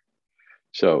potentials are.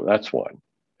 So that's one.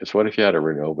 It's what if you had a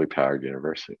renewably powered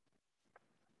university?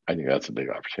 I think that's a big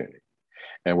opportunity.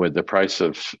 And with the price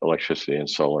of electricity and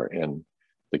solar in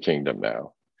the kingdom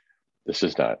now, this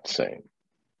is not insane.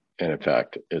 And in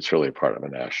fact, it's really part of a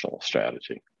national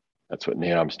strategy. That's what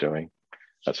NEOM's doing.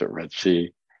 That's what Red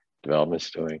Sea Development's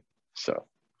doing. So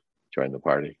join the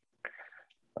party.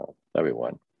 That'd be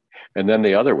one. And then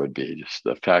the other would be just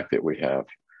the fact that we have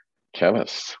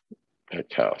chemists at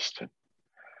KAUST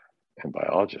and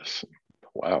biologists.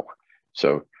 Wow.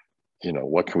 So,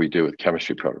 what can we do with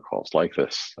chemistry protocols like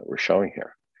this that we're showing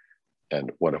here?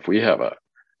 And what if we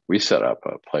set up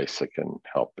a place that can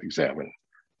help examine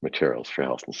materials for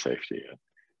health and safety and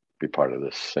be part of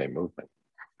this same movement?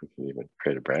 We can even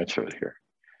create a branch of it here.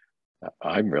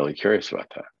 I'm really curious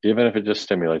about that, even if it just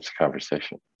stimulates the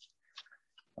conversation.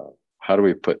 How do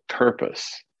we put purpose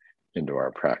into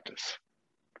our practice?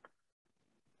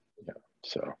 Yeah,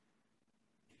 so.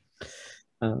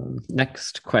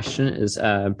 Next question is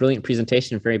a brilliant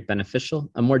presentation, very beneficial.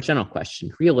 A more general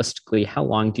question. Realistically, how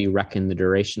long do you reckon the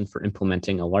duration for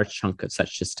implementing a large chunk of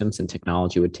such systems and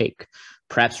technology would take?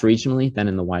 Perhaps regionally, then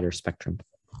in the wider spectrum?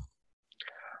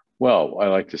 Well, I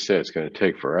like to say it's going to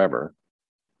take forever,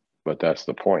 but that's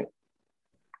the point.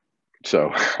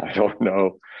 So I don't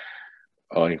know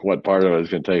what part of it is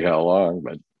going to take how long,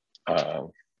 but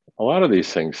a lot of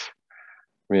these things,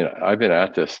 I mean, I've been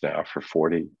at this now for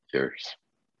 40 years,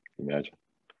 imagine.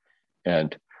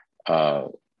 And,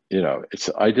 you know,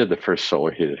 I did the first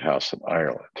solar heated house in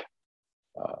Ireland.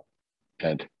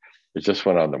 And it just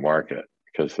went on the market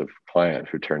because the client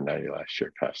who turned 90 last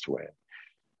year passed away.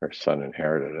 Her son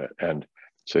inherited it. And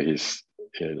so he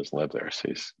doesn't live there, so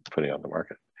he's putting it on the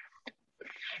market.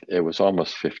 It was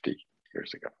almost 50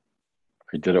 years ago.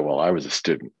 I did it while I was a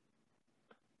student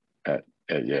at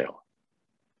Yale,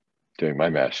 doing my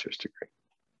master's degree.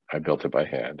 I built it by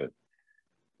hand, and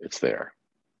it's there.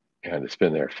 And it's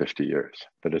been there 50 years,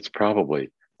 but it's probably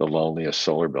the loneliest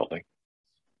solar building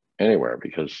anywhere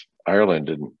because Ireland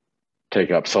didn't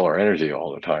take up solar energy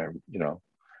all the time, you know,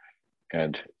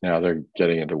 and now they're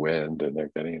getting into wind and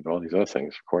they're getting into all these other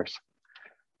things, of course.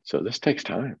 So this takes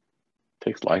time, it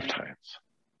takes lifetimes.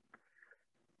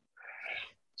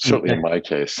 Certainly in my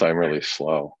case, I'm really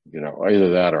slow, you know,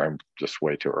 either that or I'm just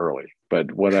way too early,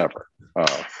 but whatever.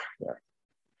 Yeah.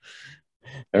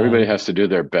 Everybody has to do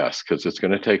their best because it's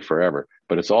going to take forever,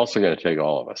 but it's also going to take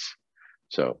all of us.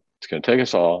 So it's going to take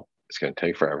us all. It's going to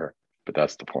take forever, but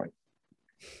that's the point.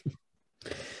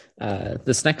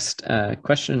 This next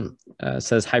question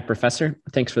says, "Hi, Professor.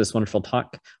 Thanks for this wonderful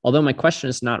talk. Although my question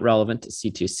is not relevant to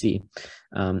C2C,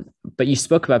 but you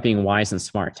spoke about being wise and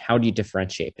smart. How do you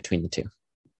differentiate between the two?"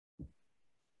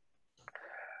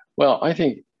 Well, I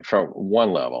think from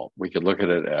one level, we could look at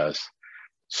it as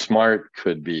smart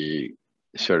could be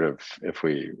sort of, if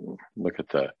we look at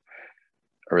the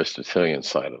Aristotelian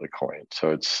side of the coin.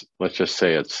 So let's just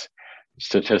say it's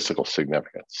statistical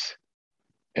significance,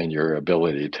 and your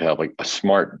ability to have like a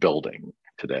smart building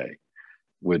today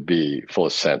would be full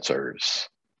of sensors,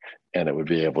 and it would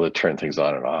be able to turn things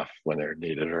on and off when they're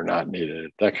needed or not needed,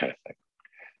 that kind of thing.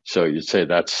 So you'd say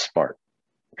that's smart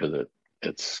because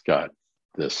it's got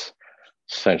this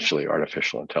essentially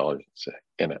artificial intelligence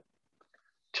in it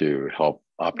to help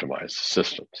optimize the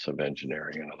systems of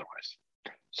engineering and otherwise.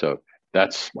 So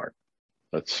that's smart.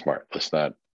 That's smart. Let's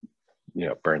not, you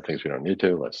know, burn things we don't need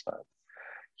to. Let's not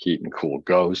heat and cool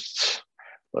ghosts.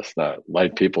 Let's not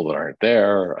light people that aren't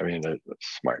there. I mean,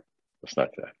 that's smart. Let's not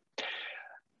do that.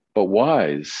 But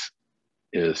wise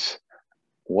is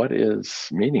what is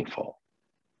meaningful,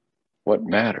 what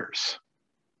matters,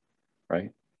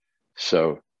 right?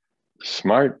 So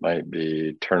smart might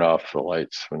be turn off the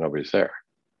lights when nobody's there,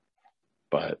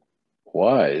 but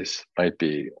wise might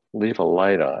be leave a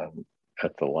light on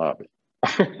at the lobby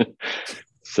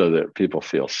so that people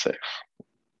feel safe.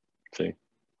 See,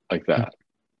 like that.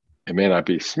 It may not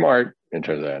be smart in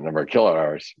terms of the number of kilowatt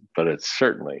hours, but it's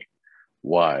certainly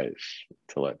wise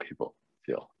to let people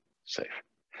feel safe.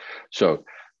 So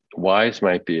wise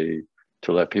might be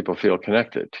to let people feel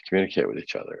connected, to communicate with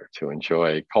each other, to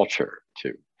enjoy culture,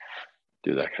 to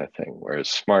do that kind of thing. Whereas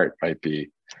smart might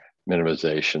be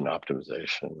minimization,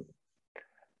 optimization,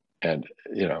 and,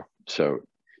 you know, so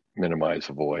minimize,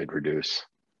 avoid, reduce.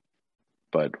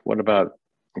 But what about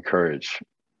encourage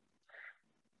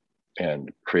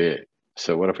and create?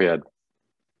 So what if we had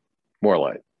more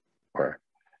light or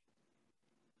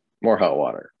more hot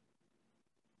water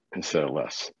instead of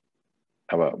less?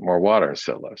 How about more water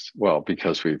instead of less? Well,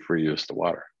 because we've reused the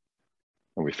water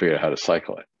and we figured out how to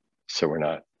cycle it. So we're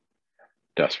not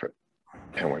desperate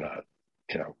and we're not,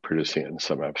 you know, producing it in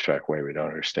some abstract way we don't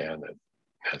understand that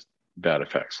has bad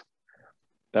effects.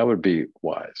 That would be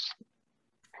wise.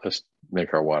 Let's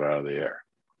make our water out of the air.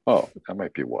 Oh, that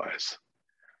might be wise.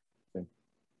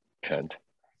 And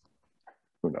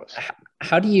who knows?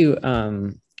 How do you,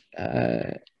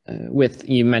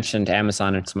 you mentioned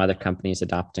Amazon and some other companies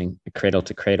adopting cradle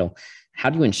to cradle. How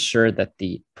do you ensure that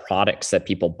the products that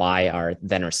people buy are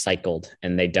then recycled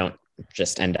and they don't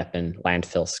just end up in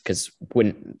landfills? Because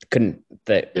couldn't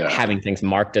having things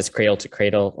marked as cradle to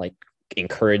cradle like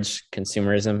encourage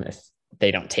consumerism if they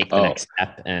don't take the next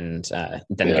step and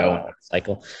then go and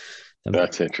cycle them?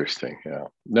 That's interesting. Yeah.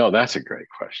 No, that's a great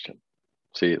question.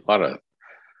 See, a lot of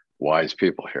wise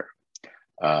people here.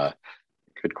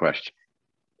 Good question.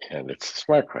 And it's a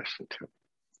smart question too.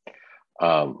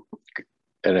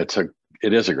 And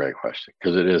it is a great question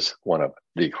because it is one of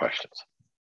the questions.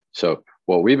 So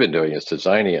what we've been doing is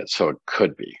designing it so it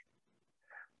could be,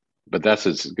 but that's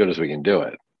as good as we can do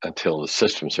it until the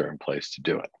systems are in place to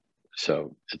do it.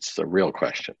 So it's the real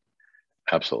question.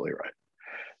 Absolutely right.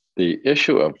 The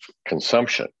issue of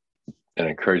consumption and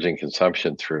encouraging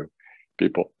consumption through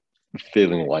people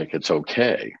feeling like it's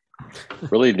okay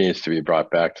really needs to be brought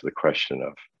back to the question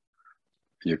of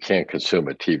you can't consume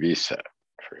a TV set,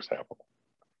 for example.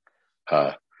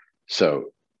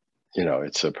 So, you know,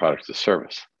 it's a product of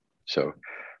service. So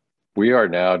we are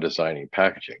now designing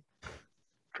packaging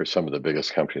for some of the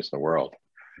biggest companies in the world,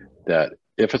 that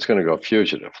if it's going to go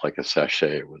fugitive, like a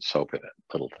sachet with soap in it,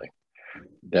 little thing,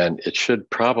 then it should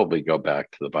probably go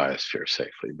back to the biosphere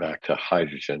safely, back to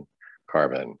hydrogen,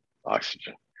 carbon,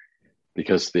 oxygen,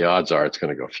 because the odds are it's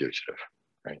going to go fugitive,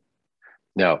 right?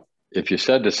 Now, if you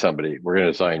said to somebody, we're going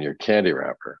to design your candy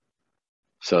wrapper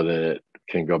so that it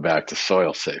can go back to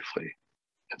soil safely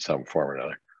in some form or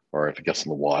another, or if it gets in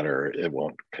the water, it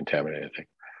won't contaminate anything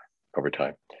over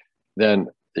time, then,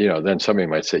 then somebody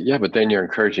might say, yeah, but then you're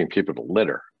encouraging people to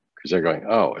litter, because they're going,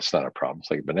 oh, it's not a problem.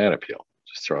 It's like a banana peel.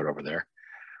 Just throw it over there,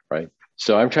 right?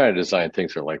 So I'm trying to design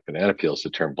things that are like banana peels to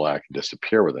turn black and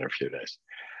disappear within a few days.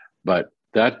 But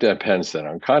that depends then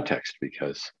on context,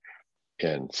 because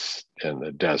in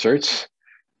the deserts,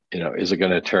 is it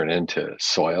going to turn into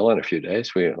soil in a few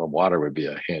days? Water would be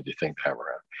a handy thing to have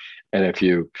around. And if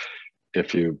you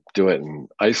do it in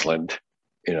Iceland,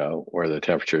 where the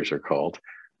temperatures are cold,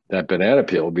 that banana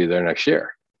peel will be there next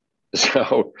year.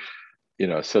 So,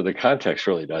 so the context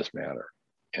really does matter.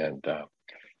 And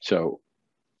so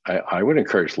I would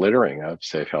encourage littering of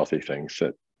safe, healthy things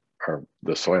that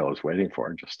the soil is waiting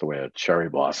for, just the way a cherry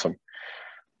blossom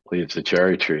leaves the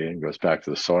cherry tree and goes back to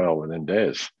the soil within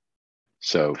days.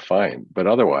 So fine. But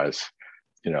otherwise,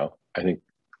 I think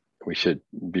we should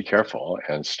be careful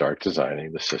and start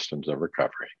designing the systems of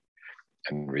recovery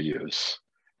and reuse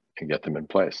and get them in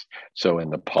place. So in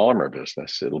the polymer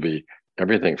business, it'll be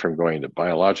everything from going to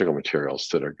biological materials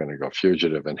that are going to go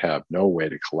fugitive and have no way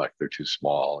to collect. They're too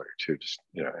small or too,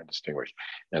 indistinguished,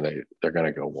 and they're going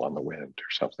to go on the wind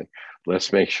or something.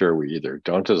 Let's make sure we either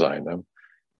don't design them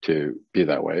to be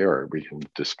that way, or we can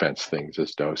dispense things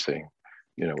as dosing,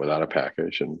 without a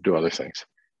package, and do other things.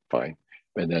 Fine.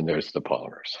 And then there's the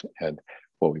polymers. And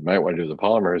what we might want to do with the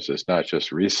polymers is not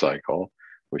just recycle,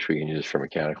 which we can use for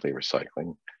mechanically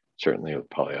recycling, certainly with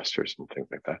polyesters and things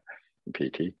like that, and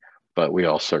PT, but we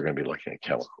also are going to be looking at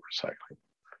chemical recycling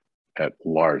at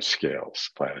large scales,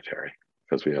 planetary,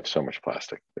 because we have so much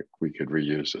plastic that we could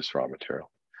reuse as raw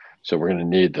material. So we're going to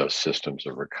need those systems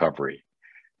of recovery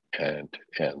and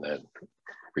then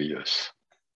reuse.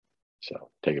 So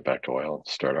take it back to oil and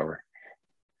start over.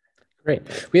 Great.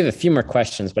 We have a few more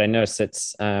questions, but I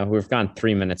noticed we've gone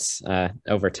 3 minutes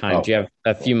over time. Do you have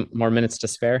a few more minutes to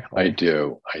spare? I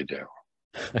do.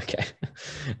 Okay.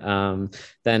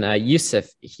 Then Yusuf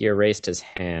here raised his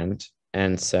hand,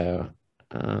 and so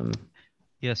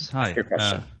yes, hi. Your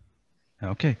question.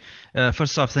 Okay.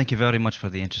 First off, thank you very much for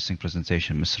the interesting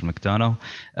presentation, Mr. McDonough.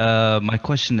 My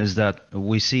question is that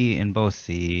we see in both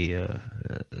the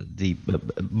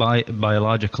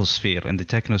biological sphere and the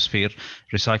technosphere,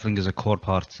 recycling is a core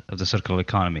part of the circular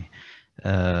economy.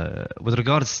 With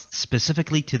regards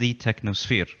specifically to the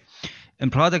technosphere, in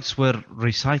products where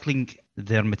recycling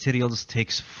their materials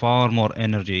takes far more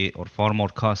energy or far more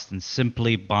cost than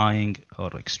simply buying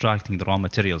or extracting the raw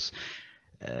materials,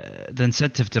 the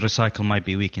incentive to recycle might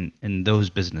be weak in those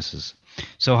businesses.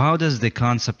 So how does the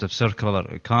concept of circular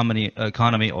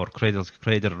economy or cradle to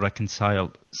cradle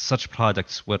reconcile such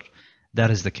products where that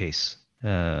is the case?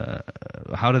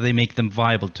 How do they make them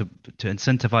viable to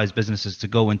incentivize businesses to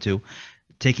go into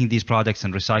taking these products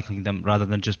and recycling them rather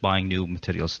than just buying new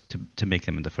materials to make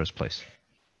them in the first place?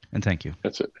 And thank you.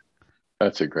 That's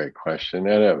a great question,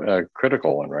 and a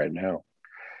critical one right now.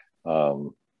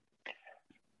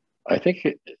 I think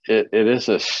it is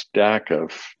a stack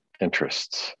of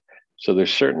interests. So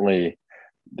there's certainly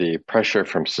the pressure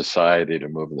from society to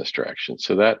move in this direction.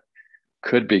 So that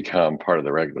could become part of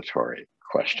the regulatory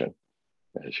question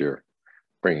as you're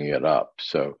bringing it up.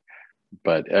 So,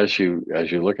 but as you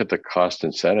look at the cost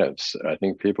incentives, I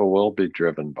think people will be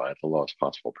driven by the lowest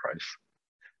possible price.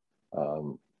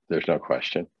 There's no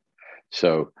question.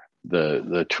 So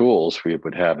the tools we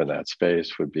would have in that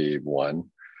space would be one,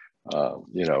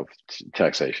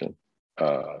 taxation.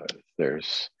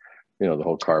 There's, the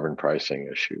whole carbon pricing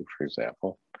issue, for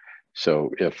example.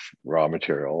 So if raw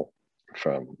material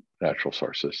from natural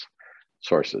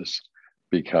sources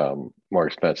become more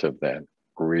expensive than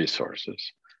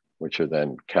resources, which are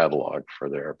then cataloged for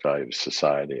their value to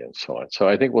society and so on. So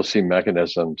I think we'll see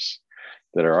mechanisms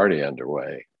that are already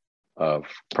underway of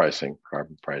pricing,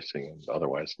 carbon pricing, and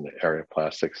otherwise in the area of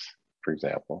plastics, for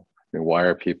example. I mean, why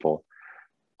are people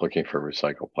looking for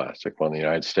recycled plastic? Well, in the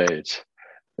United States,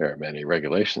 there are many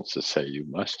regulations that say you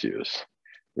must use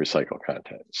recycled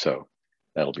content. So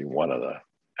that'll be one of the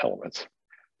elements.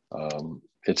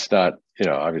 It's not,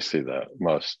 obviously the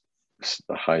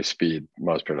high speed,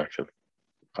 most productive,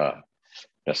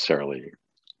 necessarily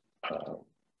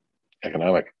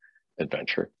economic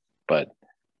adventure, but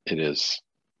it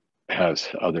has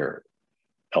other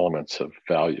elements of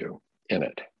value in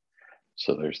it.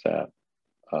 So there's that.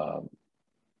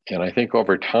 And I think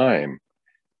over time,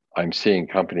 I'm seeing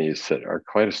companies that are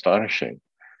quite astonishing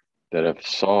that have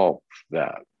solved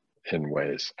that in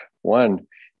ways. One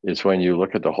is when you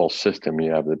look at the whole system,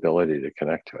 you have the ability to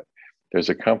connect to it. There's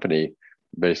a company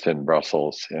based in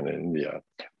Brussels and in India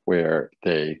where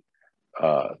they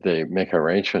make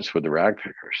arrangements with the rag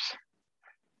pickers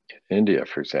in India,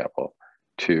 for example,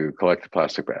 to collect the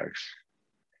plastic bags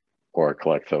or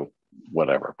collect the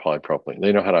whatever, polypropylene.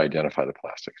 They know how to identify the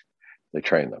plastics. They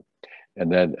train them.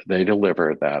 And then they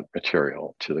deliver that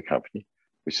material to the company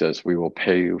who says, we will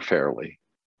pay you fairly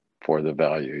for the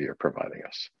value you're providing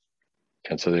us.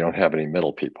 And so they don't have any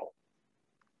middle people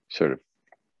sort of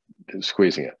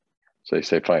squeezing it. So they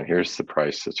say, fine, here's the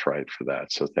price that's right for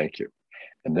that. So thank you.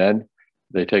 And then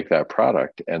they take that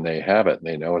product and they have it and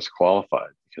they know it's qualified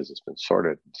because it's been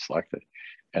sorted and selected.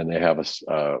 And they have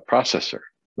a processor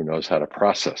who knows how to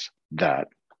process that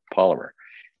polymer.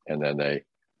 And then they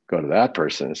go to that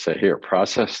person and say, here,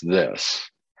 process this,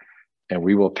 and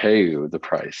we will pay you the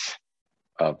price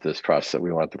of this process.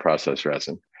 We want the processed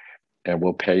resin, and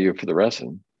we'll pay you for the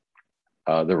resin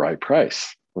the right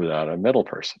price without a middle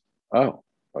person. Oh,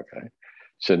 okay.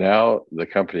 So now the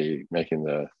company making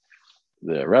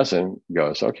the resin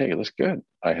goes, okay, that's good.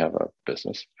 I have a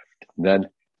business. And then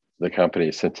the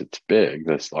company, since it's big,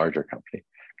 this larger company,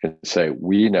 can say,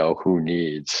 we know who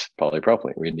needs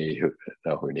polypropylene. We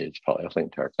know who needs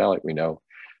polyethylene terephthalate. We know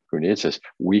who needs this.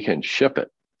 We can ship it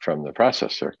from the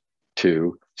processor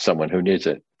to someone who needs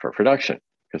it for production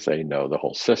because they know the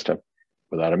whole system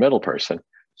without a middle person.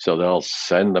 So they'll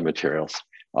send the materials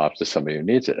off to somebody who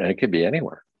needs it, and it could be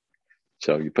anywhere.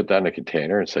 So you put that in a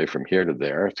container and say from here to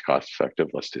there, it's cost effective,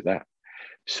 let's do that.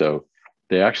 So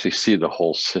they actually see the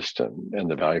whole system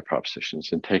and the value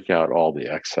propositions and take out all the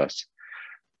excess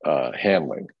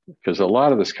handling, because a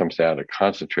lot of this comes down to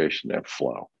concentration and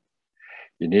flow.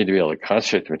 You need to be able to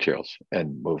concentrate the materials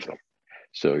and move them.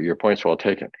 So your point's well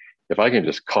taken. If I can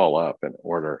just call up and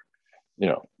order,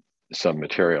 some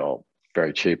material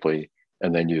very cheaply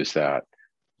and then use that,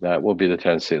 that will be the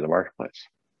tendency of the marketplace.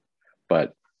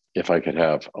 But if I could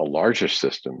have a larger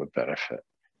system of benefit,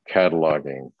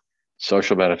 cataloging,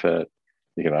 social benefit,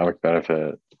 economic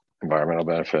benefit, environmental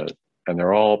benefit, and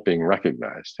they're all being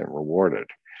recognized and rewarded,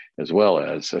 as well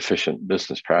as efficient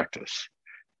business practice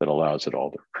that allows it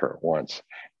all to occur at once.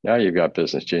 Now you've got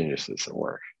business geniuses at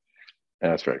work,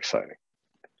 and that's very exciting.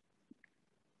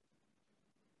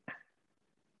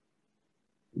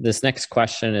 This next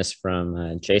question is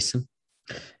from Jason,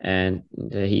 and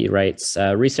he writes,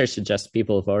 research suggests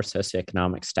people of lower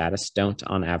socioeconomic status don't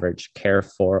on average care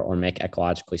for or make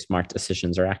ecologically smart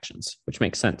decisions or actions, which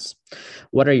makes sense.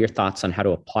 What are your thoughts on how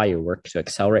to apply your work to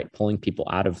accelerate pulling people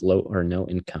out of low or no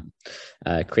income,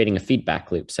 creating a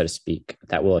feedback loop, so to speak,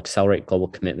 that will accelerate global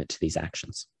commitment to these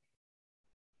actions?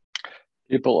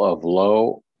 People of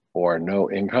low or no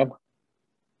income?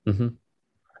 Mm-hmm.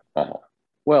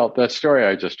 Well, that story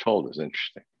I just told is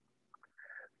interesting,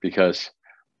 because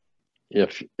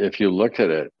if you look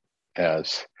at it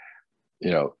as,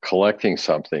 collecting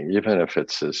something, even if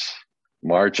it's as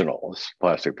marginal as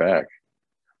plastic bag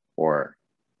or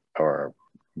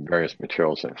various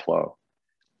materials in flow,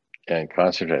 and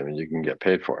concentrating, you can get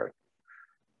paid for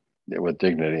it with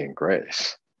dignity and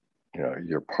grace.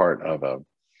 You're part of a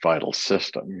vital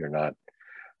system. You're not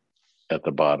at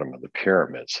the bottom of the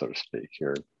pyramid, so to speak.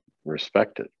 You're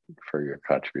respected for your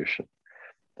contribution.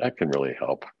 That can really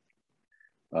help.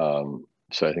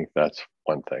 So I think that's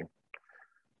one thing.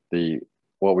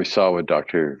 What we saw with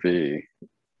Dr. V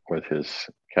with his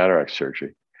cataract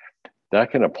surgery,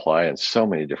 that can apply in so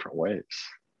many different ways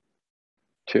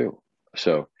too.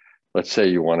 So let's say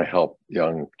you want to help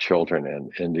young children in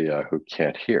India who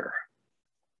can't hear.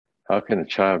 How can a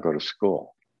child go to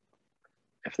school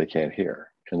if they can't hear?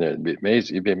 And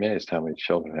you'd be amazed how many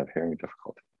children have hearing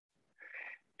difficulty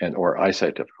or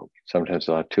eyesight difficulty. Sometimes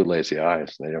they'll have two lazy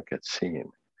eyes and they don't get seen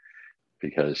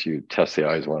because you test the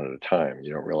eyes one at a time.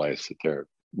 You don't realize that their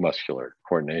muscular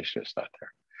coordination is not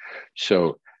there.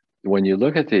 So when you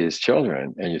look at these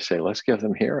children and you say, let's give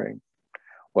them hearing.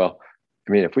 Well,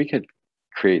 if we could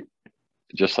create,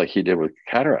 just like he did with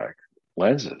cataract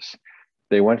lenses,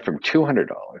 they went from $200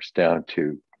 down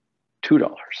to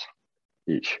 $2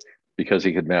 each because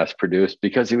he could mass produce,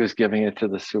 because he was giving it to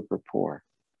the super poor.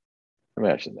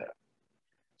 Imagine that.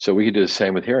 So we could do the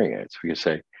same with hearing aids. We could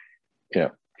say,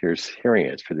 here's hearing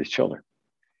aids for these children.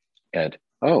 And,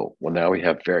 well, now we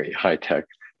have very high-tech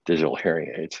digital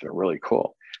hearing aids that are really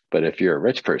cool. But if you're a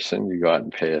rich person, you go out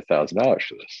and pay $1,000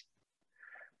 for this.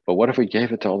 But what if we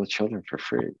gave it to all the children for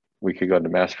free? We could go into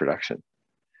mass production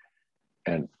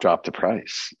and drop the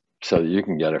price so that you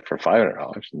can get it for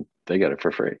 $500 and they get it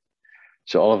for free.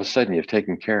 So all of a sudden you've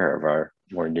taken care of our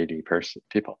more needy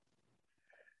people.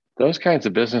 Those kinds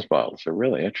of business models are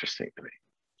really interesting to me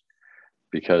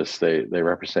because they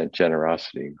represent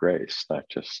generosity and grace, not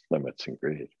just limits and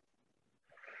greed.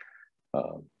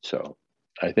 So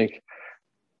I think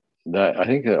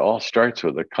it all starts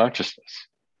with a consciousness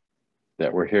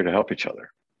that we're here to help each other.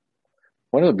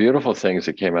 One of the beautiful things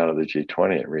that came out of the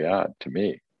G20 at Riyadh, to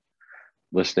me,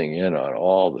 listening in on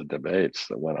all the debates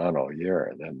that went on all year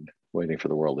and then waiting for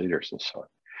the world leaders and so on,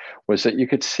 was that you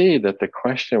could see that the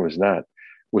question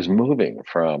was moving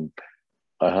from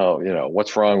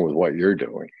what's wrong with what you're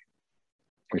doing,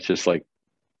 which is like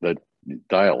the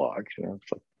dialogue,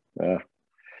 it's like,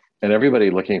 and everybody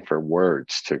looking for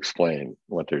words to explain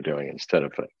what they're doing instead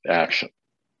of action,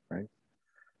 right?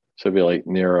 So it'd be like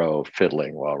Nero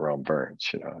fiddling while Rome burns,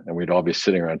 and we'd all be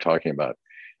sitting around talking about,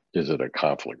 is it a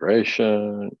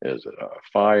conflagration? Is it a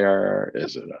fire?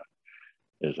 Is it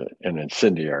an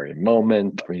incendiary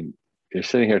moment? I mean, you're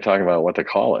sitting here talking about what to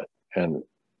call it, and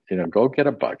go get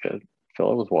a bucket,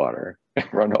 fill it with water, and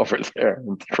run over there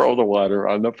and throw the water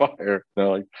on the fire.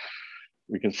 Like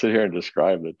we can sit here and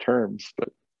describe the terms, but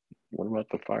what about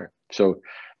the fire? So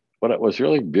what was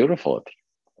really beautiful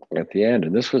at the end,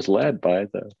 and this was led by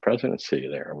the presidency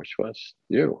there, which was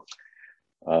you.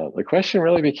 The question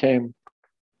really became,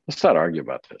 let's not argue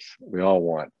about this. We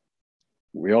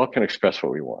all can express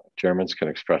what we want. Germans can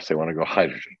express they want to go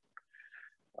hydrogen.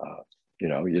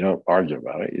 You don't argue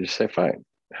about it. You just say, fine,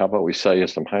 how about we sell you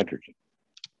some hydrogen?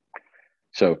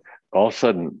 So all of a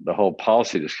sudden, the whole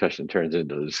policy discussion turns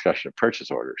into the discussion of purchase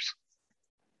orders.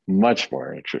 Much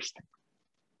more interesting,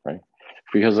 right?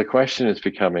 Because the question is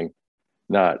becoming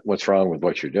not what's wrong with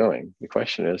what you're doing. The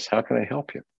question is, how can I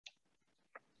help you?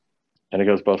 And it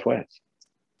goes both ways.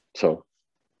 So,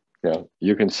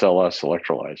 you can sell us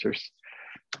electrolyzers.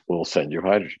 We'll send you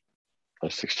hydrogen.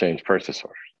 Let's exchange purchase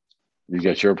orders. You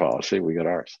get your policy, we get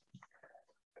ours.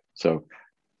 So,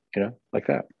 like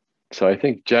that. So I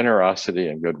think generosity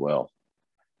and goodwill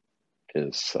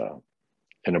is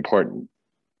an important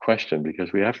question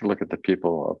because we have to look at the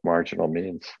people of marginal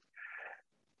means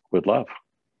with love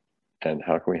and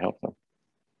how can we help them?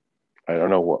 I don't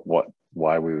know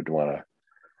why we would want to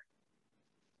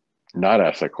not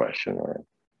ask that question or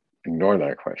ignore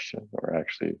that question, or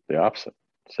actually the opposite,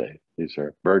 say these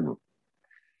are burden.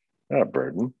 Not a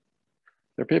burden,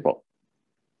 they're people.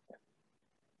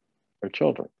 They're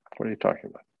children. What are you talking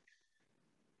about?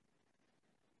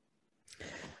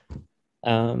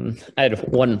 I had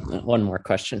one more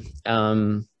question.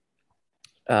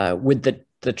 With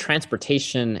the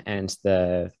transportation and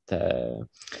the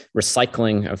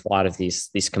recycling of a lot of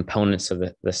these components of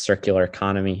the circular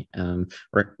economy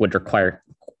would require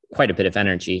quite a bit of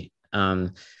energy.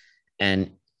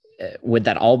 And would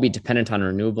that all be dependent on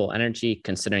renewable energy,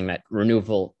 considering that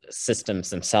renewable systems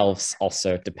themselves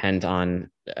also depend on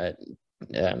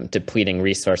depleting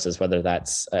resources, whether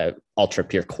that's ultra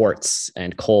pure quartz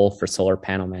and coal for solar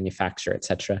panel manufacture, et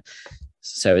cetera?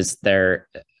 So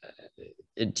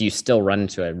do you still run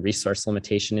into a resource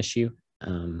limitation issue?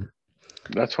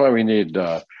 That's why we need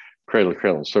cradle to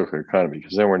cradle and circular economy,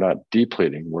 because then we're not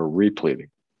depleting, we're repleting.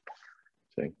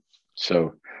 See?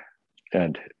 So,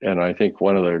 and I think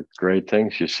one of the great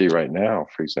things you see right now,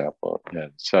 for example,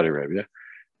 in Saudi Arabia,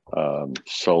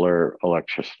 solar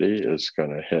electricity is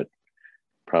going to hit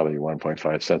probably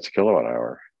 1.5 cents a kilowatt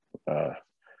hour at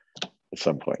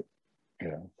some point,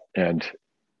 and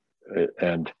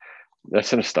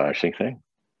that's an astonishing thing.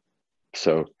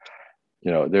 So,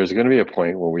 there's going to be a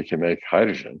point where we can make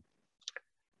hydrogen,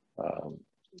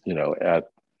 at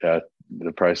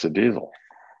the price of diesel.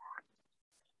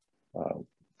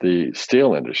 The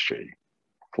steel industry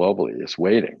globally is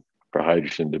waiting for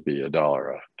hydrogen to be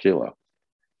 $1 a kilo.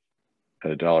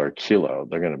 At $1 a kilo,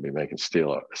 they're going to be making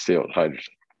steel with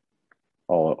hydrogen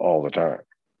all the time,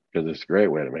 because it's a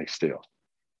great way to make steel.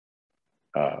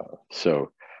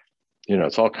 So,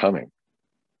 it's all coming,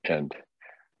 and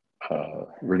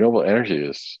renewable energy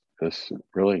is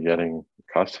really getting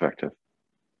cost effective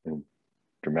in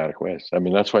dramatic ways. I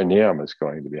mean, that's why NEOM is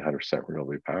going to be 100%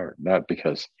 renewably powered, not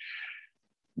because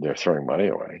they're throwing money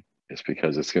away. It's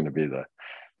because it's going to be the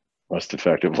most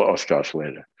effective, lowest cost way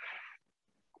to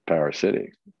power a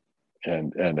city.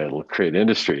 And it'll create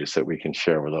industries that we can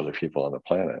share with other people on the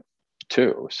planet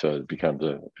too. So it becomes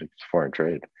a foreign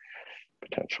trade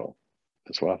potential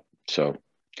as well. So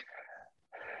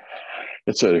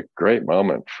it's a great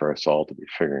moment for us all to be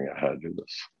figuring out how to do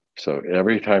this. So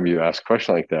every time you ask a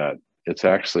question like that, it's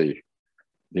actually,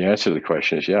 the answer to the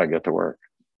question is, yeah, get to work.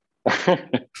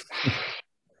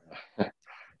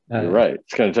 You're right.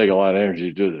 It's going to take a lot of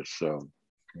energy to do this. So.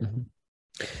 Mm-hmm.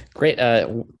 Great.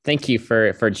 Thank you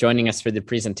for joining us for the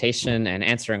presentation and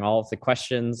answering all of the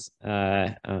questions.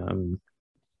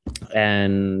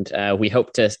 And we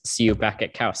hope to see you back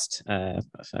at KAUST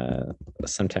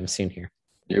sometime soon here.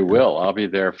 You will. I'll be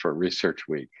there for Research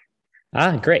Week.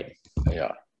 Ah, great.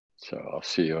 Yeah. So I'll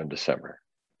see you in December.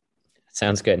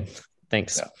 Sounds good.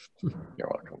 Thanks. Yeah.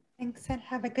 You're welcome. Thanks, and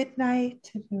have a good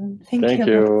night. Thank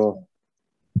you.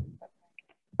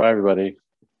 Bye, everybody.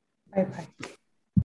 Bye-bye.